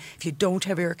location if you don't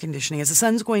have air conditioning. As the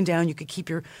sun's going down, you could keep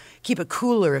it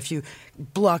cooler if you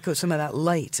block out some of that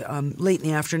light late in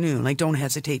the afternoon. Like, don't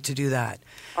hesitate to do that.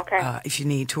 Okay. If you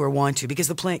need to or want to, because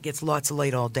the plant gets lots of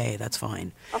light all day. That's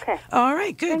fine. Okay. All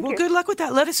right. Good. Thank well, you. good luck with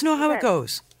that. Let us know how it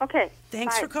goes. Okay.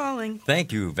 Thanks Bye. for calling.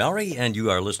 Thank you, Valerie. And you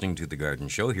are listening to The Garden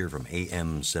Show here from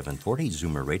AM 740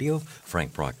 Zoomer Radio.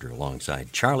 Frank Proctor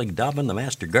alongside Charlie Dobbin, the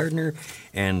master gardener.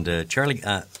 And Charlie,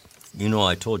 I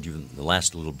told you the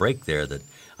last little break there that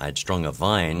I had strung a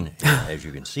vine, as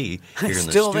you can see, here in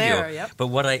the Still studio. there, yep. But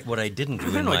what I didn't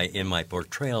do in my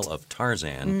portrayal of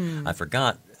Tarzan, I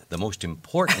forgot the most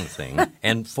important thing.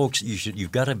 And folks,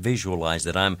 you've got to visualize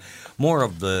that I'm more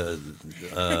of the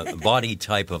body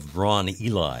type of Ron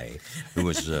Ely, who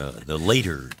was the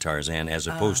later Tarzan, as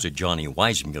opposed to Johnny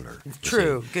Weissmuller.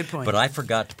 True. Good point. But I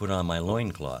forgot to put on my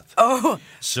loincloth. Oh.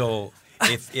 So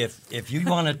if you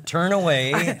want to turn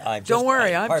away, don't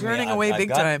worry, I'm turning away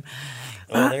big time.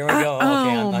 Oh, there we go. Okay,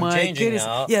 I'm my changing goodness.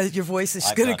 now. Yeah, your voice is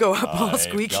going to go up all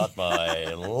squeaky. I've got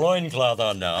my loincloth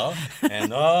on now.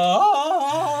 And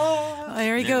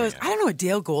there he goes. I don't know what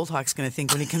Dale Goldhawk's going to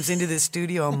think when he comes into this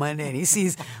studio on Monday and he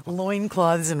sees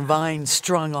loincloths and vines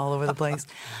strung all over the place.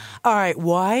 All right,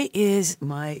 why is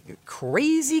my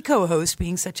crazy co-host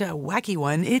being such a wacky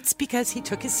one? It's because he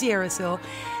took his Sierra Sil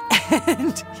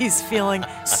and he's feeling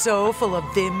so full of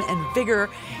vim and vigor.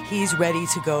 He's ready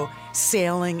to go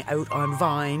sailing out on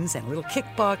vines and a little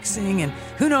kickboxing and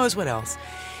who knows what else.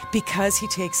 Because he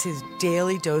takes his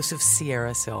daily dose of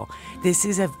Sierra Sil. This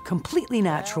is a completely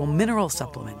natural mineral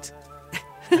supplement.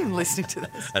 I'm listening to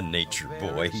this. A nature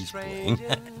boy he's playing.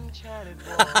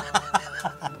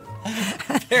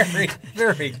 Very,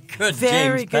 very good,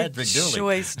 Very James good Patrick Dooley.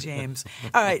 choice, James.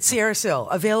 All right, Sierra Sil,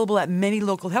 available at many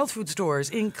local health food stores,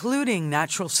 including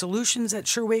Natural Solutions at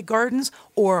Sherway Gardens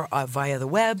or via the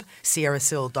web,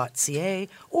 sierrasil.ca,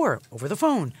 or over the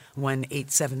phone,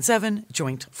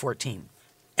 1-877-JOINT-14.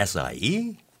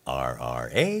 SIERRASIL.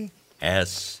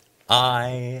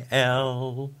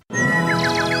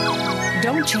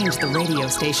 Don't change the radio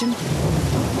station.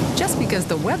 Just because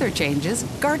the weather changes,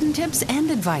 garden tips and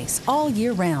advice all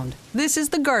year round. This is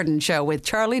The Garden Show with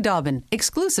Charlie Dobbin,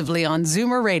 exclusively on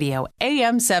Zoomer Radio,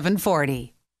 AM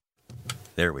 740.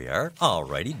 There we are. All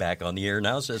righty, back on the air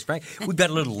now, says Frank. We've got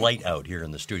a little light out here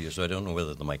in the studio, so I don't know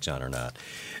whether the mic's on or not.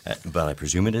 But I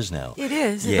presume it is now. It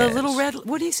is. Yes. The little red...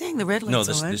 What are you saying? The red light's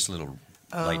on? No, this little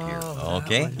light here.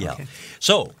 Okay, one, yeah. okay.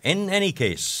 So, in any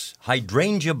case,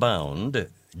 hydrangea-bound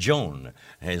Joan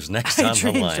is next on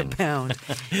the line. Hydrangea-bound.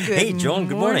 Hey, Joan,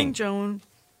 good morning. Joan.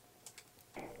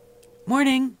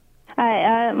 Morning.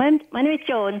 Hi, my name is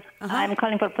Joan. I'm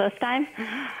calling for the first time.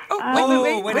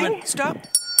 Wait a minute. Stop.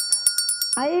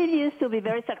 I used to be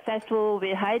very successful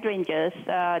with hydrangeas.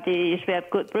 They used to have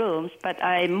good blooms, but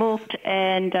I moved,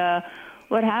 and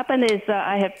what happened is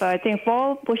I have, I think,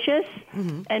 4 bushes,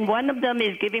 and one of them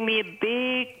is giving me a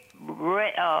big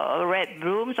red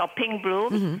blooms or pink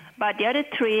blooms, but the other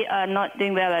 3 are not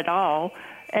doing well at all.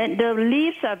 And the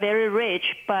leaves are very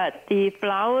rich, but the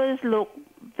flowers look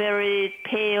very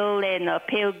pale and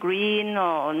pale green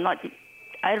or not.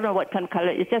 I don't know what kind of color.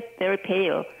 It's just very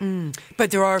pale. But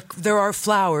there are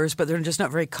flowers, but they're just not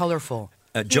very colorful.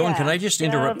 Joan, can I just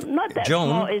interrupt? Not that Joan,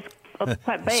 small. It's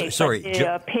quite big. sorry, but they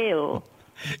are pale.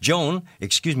 Joan,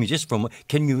 excuse me, just from.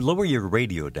 Can you lower your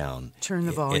radio down? Turn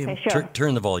the volume. Okay, sure.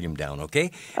 Turn the volume down, okay?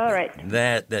 All right.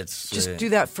 That's just do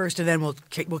that first, and then we'll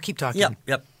keep talking.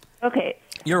 Yep. Okay.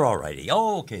 You're all righty.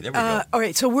 Oh, okay, there we go. All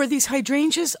right. So were these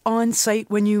hydrangeas on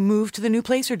site when you moved to the new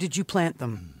place, or did you plant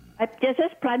them? I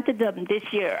just planted them this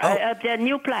year. They're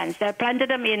new plants. I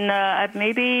planted them in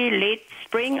maybe late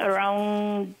spring,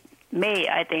 around May,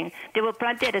 I think. They were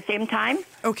planted at the same time.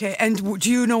 Okay. And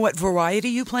do you know what variety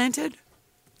you planted?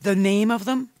 The name of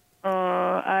them?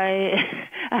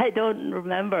 I don't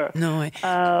remember. No.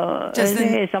 I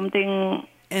think it's something...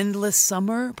 Endless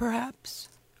Summer, perhaps?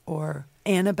 Or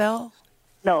Annabelle?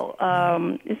 No.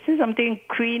 Is this something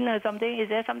Queen or something? Is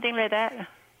there something like that?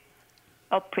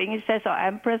 Or Princess or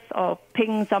Empress or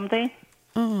Pink something?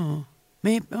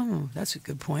 Maybe. Oh, that's a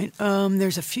good point.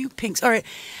 There's a few pinks. All right.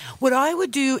 What I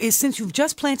would do is, since you've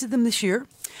just planted them this year,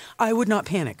 I would not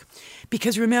panic.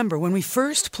 Because remember, when we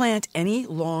first plant any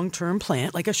long-term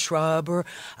plant, like a shrub or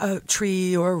a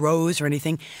tree or a rose or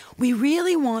anything, we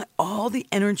really want all the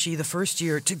energy the first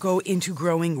year to go into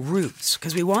growing roots,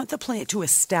 because we want the plant to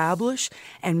establish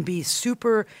and be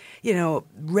super,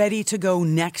 ready to go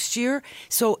next year.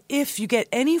 So if you get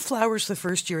any flowers the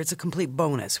first year, it's a complete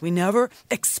bonus. We never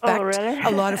expect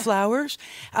a lot of flowers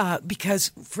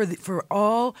because for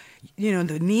all,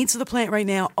 the needs of the plant right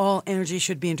now, all energy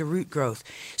should be into root growth.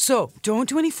 So don't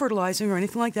do any fertilizing or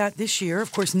anything like that this year.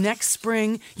 Of course, next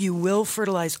spring, you will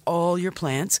fertilize all your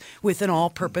plants with an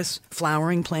all-purpose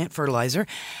flowering plant fertilizer,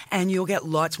 and you'll get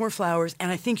lots more flowers,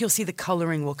 and I think you'll see the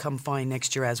coloring will come fine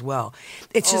next year as well.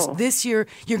 It's just this year,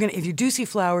 if you do see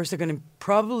flowers, they're going to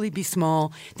probably be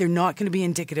small. They're not going to be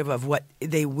indicative of what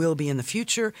they will be in the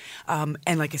future. And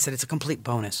like I said, it's a complete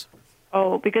bonus.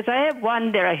 Oh, because I have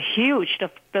one, they're huge.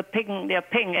 They're pink,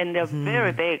 and they're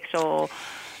very big, So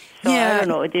I don't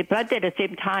know. They planted at the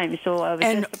same time, so I was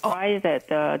just surprised that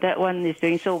that one is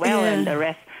doing so well, and the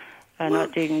rest are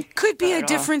not doing. Could be a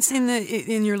difference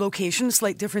in your location, a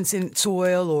slight difference in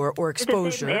soil or exposure.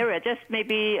 It's the same area, just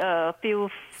maybe a few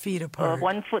feet apart,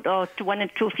 1 foot or 1 and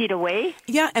 2 feet away.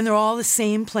 Yeah, and they're all the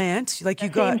same plant. Like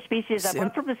same species. I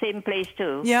bought from the same place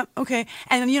too. Yeah, okay.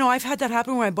 And I've had that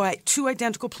happen where I buy 2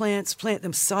 identical plants, plant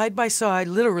them side by side,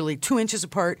 literally 2 inches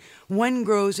apart. One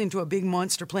grows into a big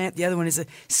monster plant. The other one is a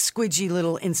squidgy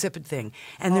little insipid thing.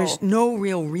 And there's no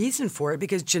real reason for it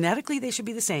because genetically they should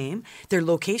be the same. Their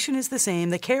location is the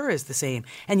same. The care is the same.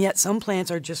 And yet some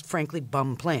plants are just frankly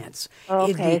bum plants.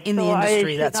 Okay, in the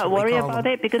industry, that's not what we worry call about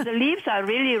them. it because the leaves are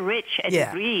really rich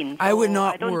and green. So I would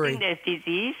not I don't worry. think there's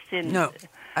disease. No,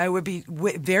 I would be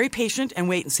very patient and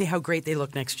wait and see how great they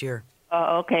look next year.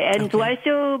 Okay. And do I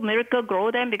still Miracle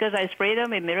Grow them because I spray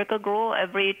them in Miracle Grow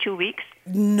every 2 weeks?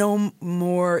 No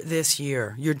more this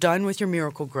year. You're done with your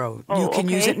Miracle Grow. You can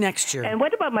use it next year. And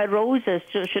what about my roses?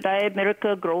 Should I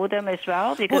Miracle Grow them as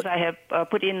well? Because I have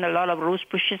put in a lot of rose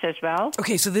bushes as well.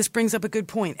 Okay, so this brings up a good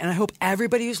point, and I hope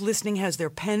everybody who's listening has their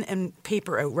pen and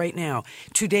paper out right now.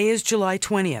 Today is July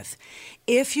 20th.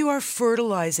 If you are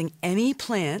fertilizing any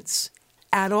plants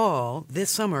at all this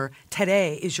summer,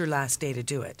 today is your last day to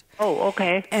do it. Oh,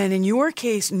 okay. And in your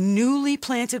case, newly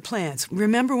planted plants.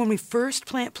 Remember, when we first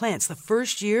plant plants, the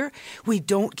first year, we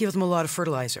don't give them a lot of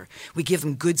fertilizer. We give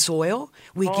them good soil.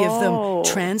 We give them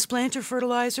transplanter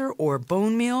fertilizer or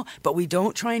bone meal, but we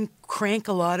don't try and crank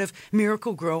a lot of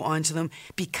Miracle Grow onto them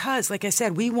because, like I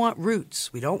said, we want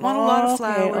roots. We don't want a lot of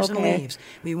flowers and leaves.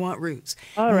 We want roots.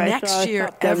 All right. Next year,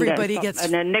 everybody gets...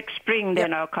 And then next spring,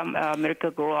 then I'll come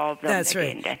Miracle Grow all of them That's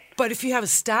again. right. Then. But if you have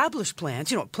established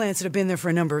plants, plants that have been there for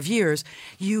a number of years,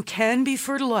 you can be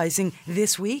fertilizing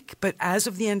this week. But as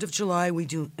of the end of July, we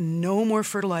do no more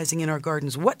fertilizing in our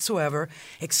gardens whatsoever,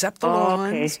 except the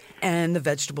lawns and the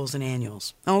vegetables and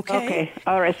annuals. Okay? Okay.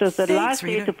 All right. So the Thanks, last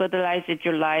day Rita. to fertilize is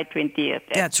July 20th. Then.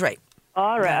 That's right.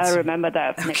 All right. That's I'll remember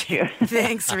that next year.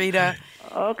 Thanks, Rita.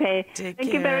 Okay.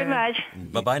 Thank you very much.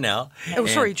 Bye-bye now. Oh,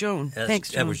 sorry, Joan. Thanks,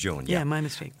 Joan. That was Joan, yeah. Yeah, my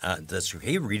mistake. That's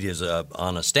Hey, Rita is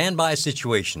on a standby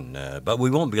situation, but we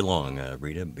won't be long,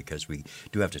 Rita, because we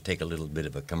do have to take a little bit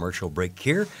of a commercial break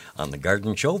here on The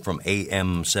Garden Show from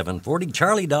AM 740.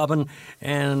 Charlie Dobbin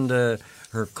and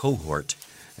her cohort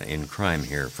in crime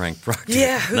here, Frank Proctor.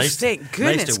 Yeah, thank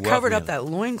goodness covered up that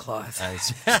loincloth.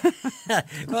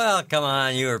 Well, come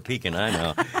on, you were peeking, I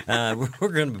know. We're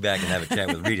going to be back and have a chat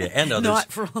with Rita and others.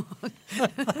 Not for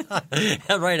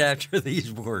long. Right after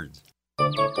these words.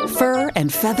 Fur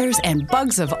and feathers and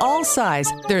bugs of all size.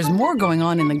 There's more going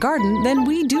on in the garden than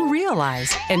we do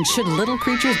realize. And should little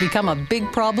creatures become a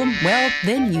big problem, well,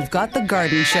 then you've got The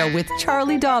Garden Show with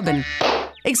Charlie Dobbin.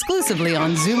 Exclusively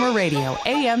on Zoomer Radio,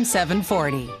 AM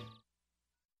 740.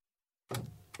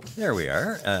 There we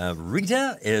are.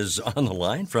 Rita is on the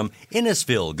line from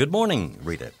Innisfil. Good morning,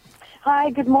 Rita. Hi,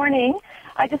 good morning.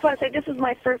 I just want to say this is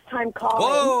my first time calling.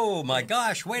 Oh, my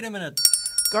gosh. Wait a minute.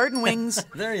 Garden wings.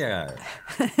 There you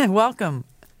are. Welcome.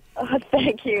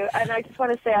 Thank you. And I just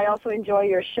want to say I also enjoy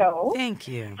your show. Thank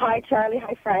you. Hi, Charlie.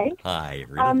 Hi, Frank. Hi,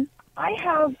 Rita.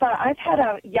 I've had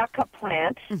a yucca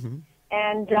plant. Mm-hmm.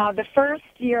 And the first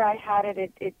year I had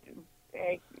it, it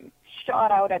shot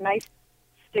out a nice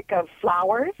stick of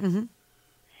flowers. Mm-hmm.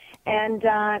 And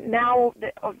now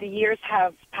the years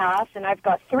have passed, and I've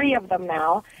got 3 of them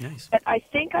now. Nice. But I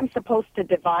think I'm supposed to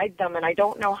divide them, and I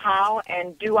don't know how.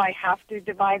 And do I have to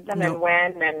divide them, and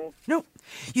when? And no,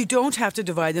 you don't have to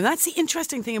divide them. That's the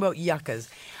interesting thing about yuccas.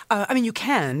 You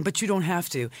can, but you don't have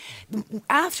to.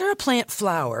 After a plant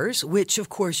flowers, which, of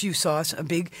course, you saw a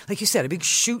big, like you said, a big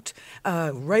shoot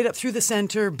right up through the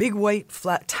center, big white,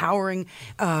 flat, towering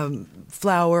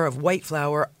flower of white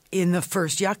flower in the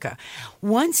first yucca.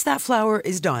 Once that flower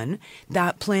is done,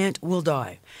 that plant will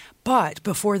die. But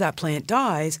before that plant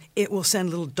dies, it will send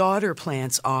little daughter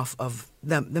plants off of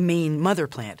the main mother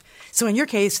plant. So in your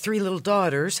case, 3 little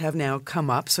daughters have now come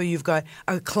up, so you've got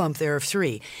a clump there of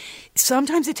 3.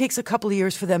 Sometimes it takes a couple of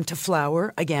years for them to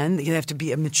flower. Again, you have to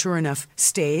be a mature enough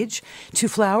stage to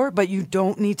flower, but you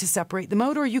don't need to separate them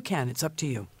out, or you can. It's up to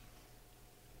you.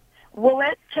 Will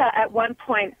it at one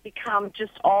point become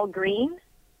just all green?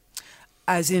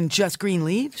 As in just green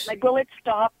leaves? Like, will it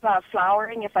stop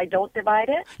flowering if I don't divide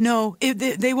it? No,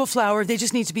 they will flower. They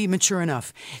just need to be mature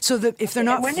enough. So that if they're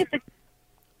not... And when is the...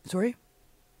 Sorry?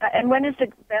 And when is the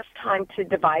best time to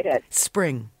divide it?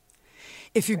 Spring.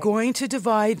 If you're going to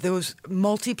divide those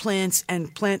multi-plants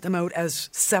and plant them out as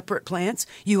separate plants,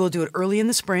 you will do it early in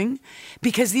the spring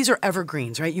because these are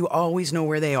evergreens, right? You always know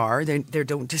where they are. They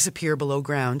don't disappear below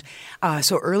ground.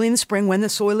 So early in the spring, when the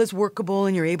soil is workable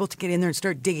and you're able to get in there and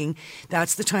start digging,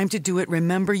 that's the time to do it.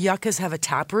 Remember, yuccas have a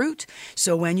taproot.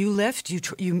 So when you lift,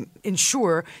 you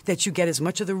ensure that you get as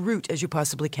much of the root as you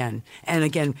possibly can. And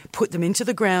again, put them into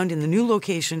the ground in the new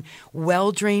location,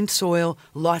 well-drained soil,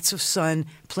 lots of sun,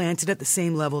 planted at the same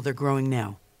level they're growing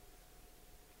now.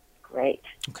 Great.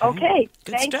 Okay.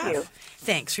 Good Thank stuff. you.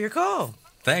 Thanks for your call.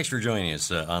 Thanks for joining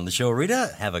us on the show,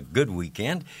 Rita. Have a good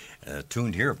weekend.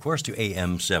 Tuned here, of course, to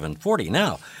AM 740.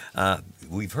 Now,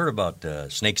 we've heard about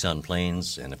snakes on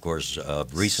planes and, of course,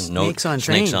 recent note,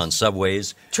 snakes on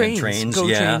subways and trains. Go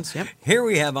trains, yep. Here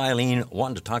we have Eileen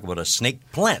wanting to talk about a snake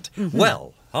plant. Mm-hmm.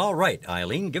 Well, all right,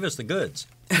 Eileen, give us the goods.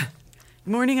 Good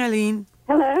morning, Eileen.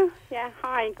 Hello. Yeah,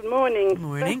 hi. Good morning. Good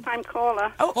morning. First-time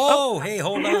caller. Oh, hey,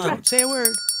 hold on. Don't say a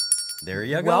word. There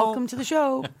you go. Welcome to the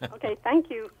show. Okay, thank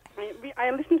you.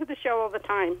 I listen to the show all the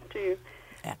time, too.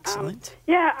 Excellent.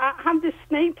 I have this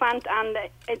snake plant, and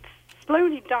it's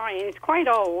slowly dying. It's quite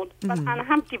old, but and I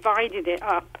have divided it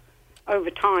up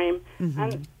over time. Mm-hmm.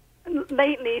 And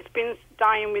lately it's been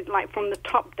dying with, like, from the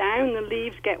top down. The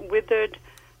leaves get withered,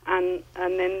 and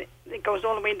then it goes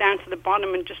all the way down to the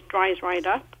bottom and just dries right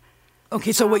up.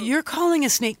 Okay, so what you're calling a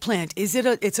snake plant,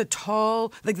 it's a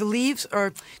tall, like the leaves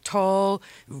are tall,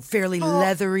 fairly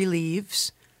leathery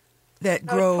leaves that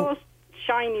grow... Tall,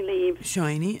 shiny leaves.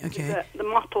 Shiny, okay. The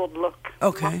mottled look.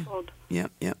 Okay. Mottled.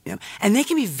 Yep. And they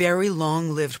can be very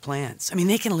long-lived plants. I mean,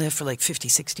 they can live for like 50,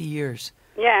 60 years.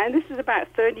 Yeah, and this is about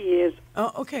 30 years.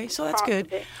 Oh, okay, so that's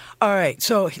good. All right,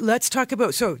 so let's talk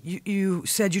about, so you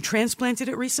said you transplanted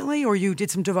it recently, or you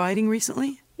did some dividing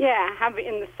recently? Yeah, I have it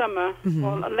in the summer, Mm-hmm.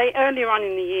 or earlier on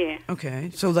in the year. Okay,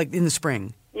 so like in the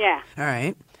spring? Yeah. All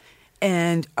right.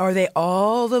 And are they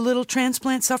all the little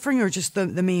transplants suffering, or just the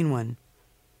main one?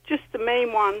 Just the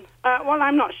main one. Well,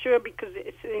 I'm not sure because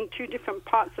it's in two different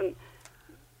parts, and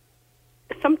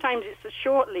sometimes it's a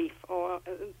short leaf, or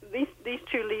these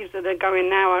two leaves that are going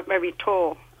now are very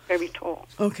tall.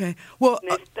 Okay. Well,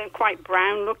 they're quite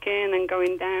brown looking and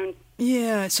going down.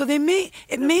 Yeah, so it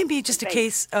may be just a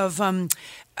case of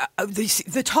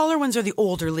the taller ones are the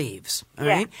older leaves, all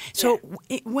right? So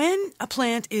when a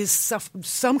plant is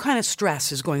some kind of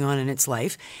stress is going on in its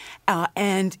life,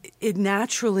 and it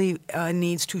naturally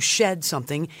needs to shed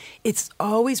something, it's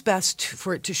always best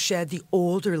for it to shed the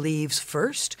older leaves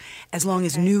first, as long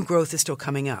as new growth is still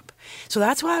coming up. So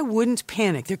that's why I wouldn't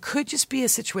panic. There could just be a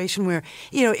situation where,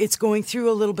 it's going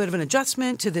through a little bit of an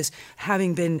adjustment to this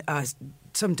having been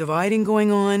some dividing going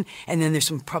on, and then there's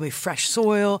some probably fresh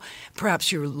soil.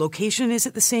 Perhaps your location, is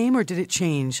it the same, or did it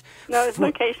change? No, its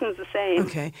location is the same.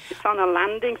 Okay. It's on a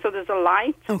landing, so there's a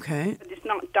light. Okay. But it's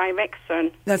not direct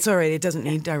sun. That's all right. It doesn't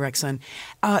need direct sun.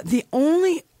 The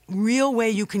only real way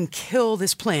you can kill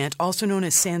this plant, also known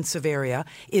as Sansevieria,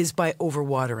 is by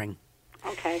overwatering.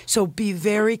 Okay. So be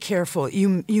very careful.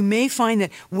 You may find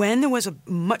that when there was a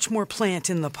much more plant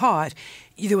in the pot,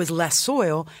 there was less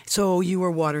soil, so you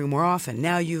were watering more often.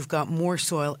 Now you've got more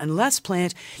soil and less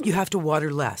plant, you have to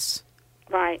water less.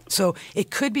 Right. So it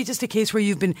could be just a case where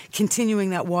you've been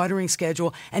continuing that watering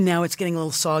schedule, and now it's getting a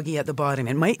little soggy at the bottom.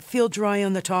 It might feel dry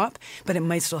on the top, but it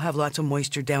might still have lots of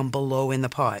moisture down below in the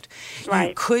pot. Right.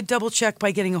 You could double check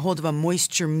by getting a hold of a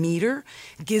moisture meter,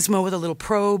 gizmo with a little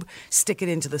probe, stick it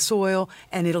into the soil,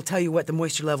 and it'll tell you what the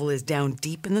moisture level is down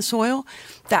deep in the soil.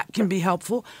 That can be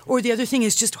helpful. Or the other thing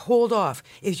is just hold off.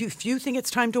 If you think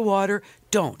it's time to water,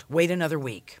 don't. Wait another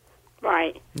week.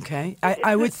 Right. Okay.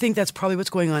 I would think that's probably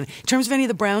what's going on. In terms of any of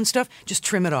the brown stuff, just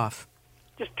trim it off.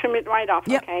 Just trim it right off.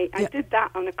 Yep. Okay. I did that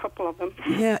on a couple of them.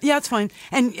 Yeah, it's fine.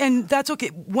 And that's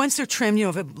okay. Once they're trimmed,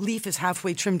 if a leaf is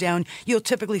halfway trimmed down, you'll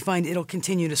typically find it'll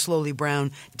continue to slowly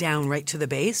brown down right to the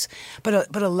base.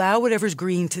 But allow whatever's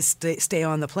green to stay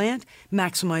on the plant.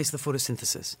 Maximize the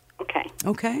photosynthesis. Okay.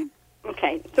 Okay?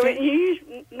 Okay. So you use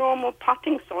normal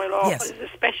potting soil, or Yes. is there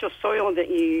special soil that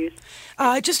you use?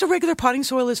 Just a regular potting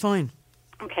soil is fine.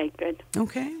 Okay, good.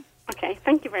 Okay. Okay,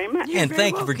 thank you very much. And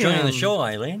thank you for joining the show,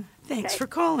 Eileen. Thanks for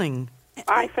calling.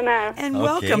 Bye for now. And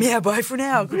welcome. Yeah, bye for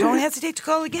now. Don't hesitate to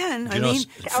call again. You know,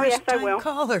 first time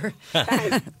caller.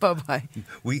 Bye-bye.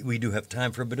 We do have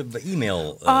time for a bit of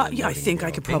email. Yeah, I think I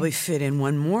could probably fit in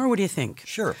one more. What do you think?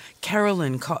 Sure.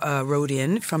 Carolyn wrote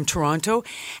in from Toronto,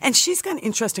 and she's got an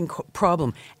interesting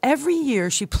problem. Every year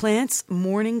she plants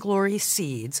morning glory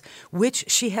seeds, which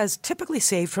she has typically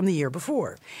saved from the year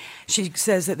before. She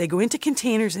says that they go into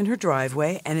containers in her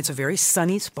driveway, and it's a very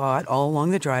sunny spot all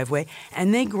along the driveway,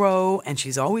 and they grow, and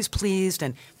she's always pleased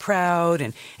and proud,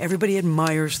 and everybody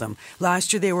admires them.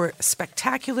 Last year they were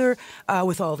spectacular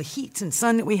with all the heat and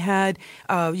sun that we had.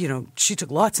 She took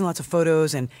lots and lots of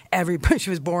photos, and she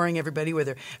was boring everybody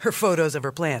with her photos of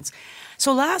her plants.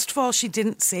 So last fall, she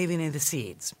didn't save any of the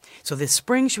seeds. So this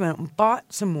spring, she went out and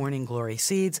bought some morning glory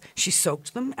seeds. She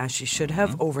soaked them, as she should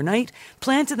have, overnight,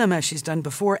 planted them as she's done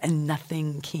before, and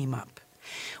nothing came up.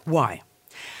 Why?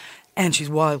 And she's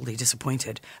wildly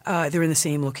disappointed. They're in the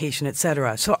same location,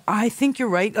 etc. So I think you're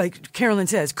right. Like Carolyn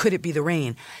says, could it be the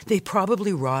rain? They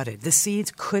probably rotted. The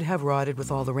seeds could have rotted with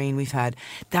all the rain we've had.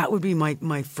 That would be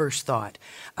my first thought.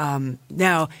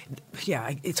 Now,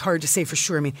 it's hard to say for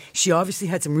sure. I mean, she obviously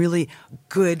had some really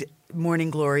good morning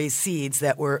glory seeds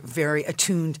that were very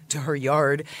attuned to her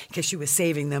yard because she was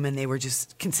saving them, and they were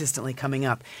just consistently coming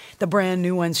up. The brand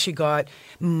new ones she got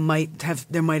there might have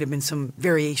been some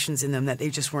variations in them that they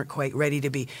just weren't quite ready to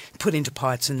be put into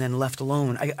pots and then left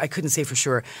alone. I couldn't say for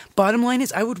sure. Bottom line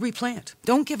is I would replant.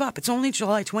 Don't give up. It's only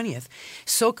July 20th.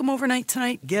 Soak them overnight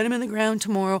tonight. Get them in the ground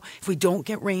tomorrow. If we don't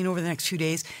get rain over the next few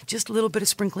days, just a little bit of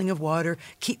sprinkling of water.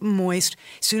 Keep them moist.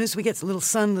 As soon as we get a little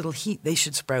sun, little heat, they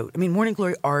should sprout. I mean, morning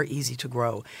glory are easy easy to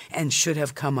grow and should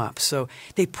have come up. So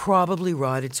they probably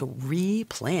rotted. So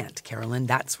replant, Carolyn.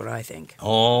 That's what I think.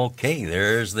 Okay,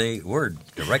 there's the word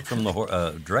direct from the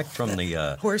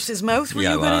horse's mouth. Were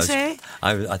you going to say?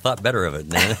 I thought better of it,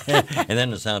 and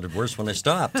then it sounded worse when I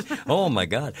stopped. Oh my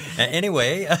God!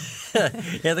 Anyway,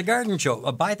 the garden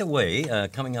show. By the way,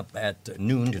 coming up at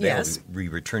noon today, Yes. I'll be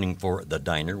returning for the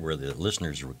diner where the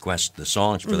listeners request the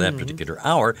songs for that particular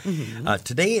hour.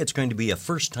 Today, it's going to be a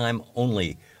first-time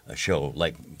only show,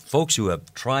 like folks who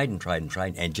have tried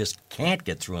and just can't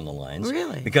get through on the lines.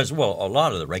 Really? Because, well, a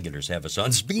lot of the regulars have us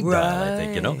on speed dial, I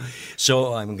think,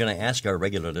 So I'm going to ask our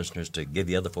regular listeners to give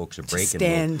the other folks a break.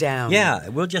 Stand down. Yeah,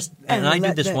 we'll just, and I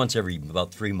do this once every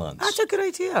about 3 months. That's a good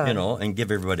idea. And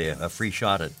give everybody a free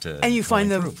shot at and you find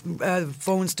the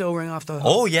phone still ring off the hook?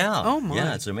 Oh, yeah. Oh, my.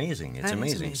 Yeah, it's amazing. It's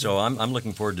amazing. So I'm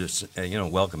looking forward to,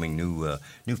 welcoming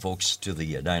new folks to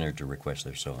the diner to request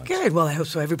their songs. Good. Well, I hope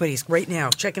so. Everybody's right now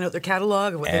checking out their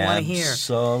catalog of what they want to hear.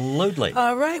 Absolutely.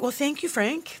 All right. Well, thank you,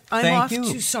 Frank. I'm off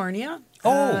to Sarnia.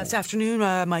 This afternoon.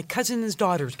 My cousin's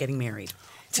daughter's getting married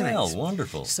tonight. Well,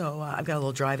 wonderful. So I've got a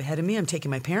little drive ahead of me. I'm taking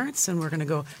my parents, and we're going to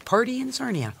go party in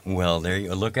Sarnia. Well, there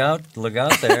you look out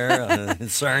there,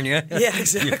 Sarnia. Yeah,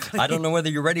 exactly. I don't know whether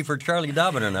you're ready for Charlie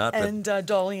Dobbin or not. And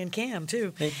Dolly and Cam,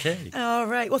 too. Okay. All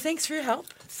right. Well, thanks for your help.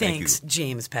 Thanks,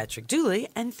 James Patrick Dooley,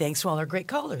 and thanks to all our great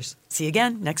callers. See you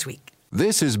again next week.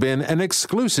 This has been an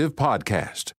exclusive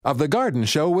podcast of The Garden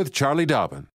Show with Charlie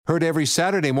Dobbin. Heard every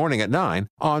Saturday morning at 9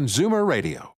 on Zoomer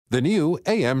Radio, the new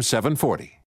AM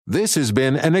 740. This has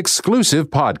been an exclusive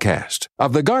podcast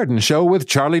of The Garden Show with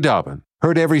Charlie Dobbin.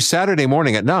 Heard every Saturday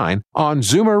morning at 9 on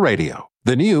Zoomer Radio,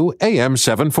 the new AM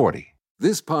 740.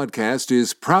 This podcast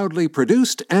is proudly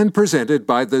produced and presented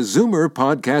by the Zoomer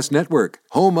Podcast Network,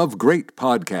 home of great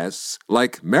podcasts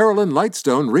like Marilyn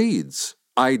Lightstone Reads,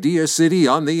 Idea City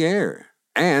on the Air,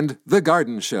 and The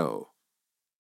Garden Show.